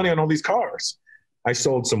wasting my money on all these cars? I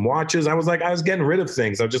sold some watches. I was getting rid of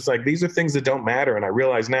things. I was just like, these are things that don't matter. And I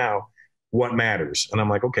realize now what matters. And I'm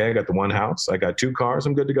like, okay, I got the 1 house. I got 2 cars.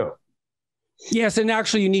 I'm good to go. Yes. And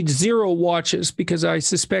actually you need 0 watches, because I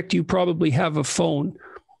suspect you probably have a phone.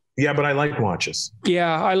 Yeah, but I like watches.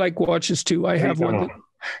 Yeah, I like watches too. I have one.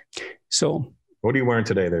 So what are you wearing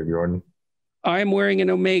today there, Jordan? I'm wearing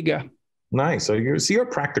an Omega. Nice. So you're a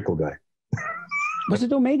practical guy. Was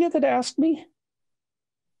it Omega that asked me?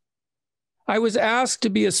 I was asked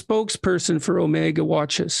to be a spokesperson for Omega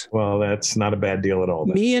watches. Well, that's not a bad deal at all.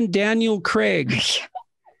 Then. Me and Daniel Craig.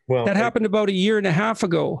 Well, that happened about a year and a half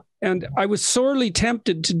ago. And I was sorely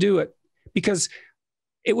tempted to do it because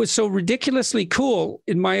it was so ridiculously cool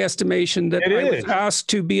in my estimation that I was asked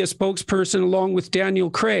to be a spokesperson along with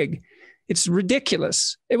Daniel Craig. It's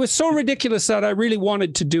ridiculous. It was so ridiculous that I really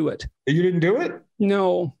wanted to do it. You didn't do it?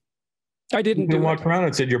 No, I didn't do it. You walked around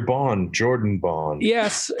and said, you're Bond, Jordan Bond.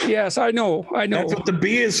 Yes, I know. That's what the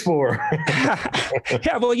B is for.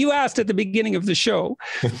 Yeah, well, you asked at the beginning of the show.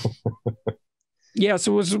 Yes,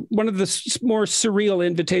 it was one of the more surreal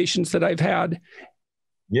invitations that I've had.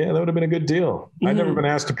 Yeah, that would have been a good deal. I've never been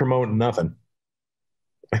asked to promote nothing.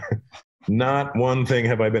 Not one thing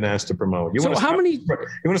have I been asked to promote. You want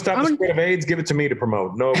to stop the spread of AIDS? Give it to me to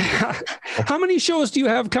promote. No. How many shows do you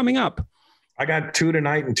have coming up? I got 2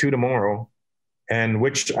 tonight and 2 tomorrow, and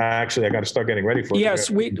which actually I got to start getting ready for.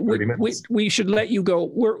 Yes, we should let you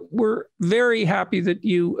go. We're very happy that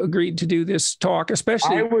you agreed to do this talk,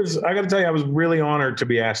 especially. I got to tell you, I was really honored to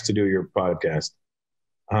be asked to do your podcast.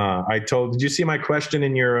 Did you see my question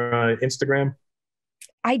in your Instagram?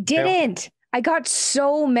 I didn't. I got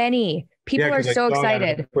so many. People are so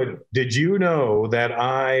excited. But did you know that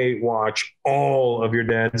I watch all of your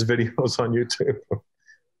dad's videos on YouTube?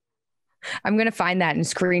 I'm going to find that and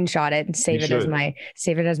screenshot it and save it as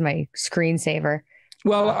my screensaver.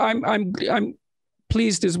 Well, I'm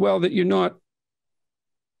pleased as well that you're not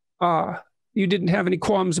you didn't have any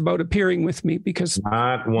qualms about appearing with me, because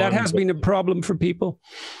that has been a problem for people.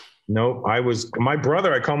 Nope. I call my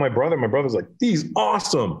brother. My brother's like, he's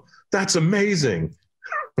awesome. That's amazing.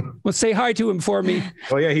 Well, say hi to him for me.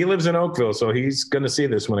 Oh yeah. He lives in Oakville, so he's going to see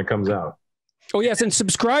this when it comes out. Oh yes. And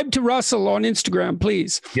subscribe to Russell on Instagram,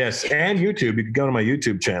 please. Yes. And YouTube. You can go to my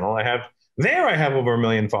YouTube channel. I have over 1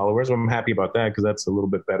 million followers. I'm happy about that, because that's a little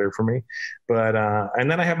bit better for me. But, and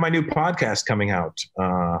then I have my new podcast coming out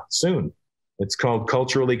soon. It's called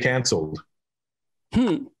Culturally Canceled.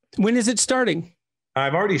 When is it starting?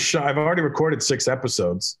 I've already recorded 6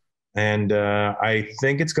 episodes, and I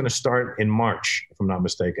think it's going to start in March, if I'm not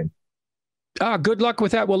mistaken. Good luck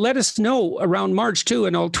with that. Well, let us know around March too,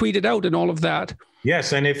 and I'll tweet it out and all of that.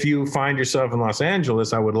 Yes. And if you find yourself in Los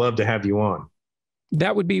Angeles, I would love to have you on.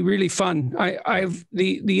 That would be really fun. I've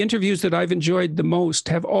the interviews that I've enjoyed the most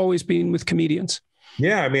have always been with comedians.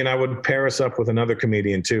 Yeah. I mean, I would pair us up with another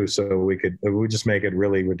comedian too, so we just make it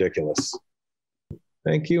really ridiculous.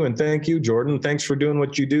 Thank you. And thank you, Jordan. Thanks for doing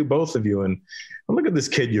what you do, both of you. And look at this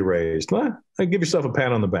kid you raised. Give yourself a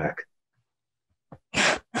pat on the back.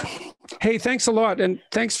 Hey, thanks a lot. And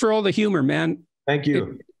thanks for all the humor, man. Thank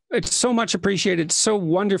you. It's so much appreciated. It's so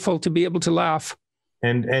wonderful to be able to laugh.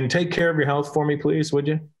 And take care of your health for me, please, would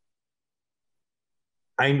you?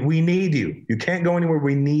 We need you. You can't go anywhere.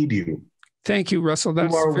 We need you. Thank you, Russell.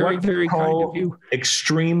 That's very, very kind of you.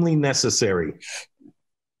 Extremely necessary.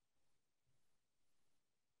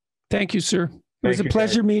 Thank you, sir. It was a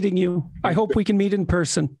pleasure meeting you. I hope we can meet in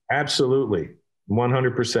person. Absolutely.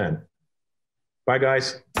 100%. Bye,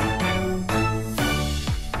 guys.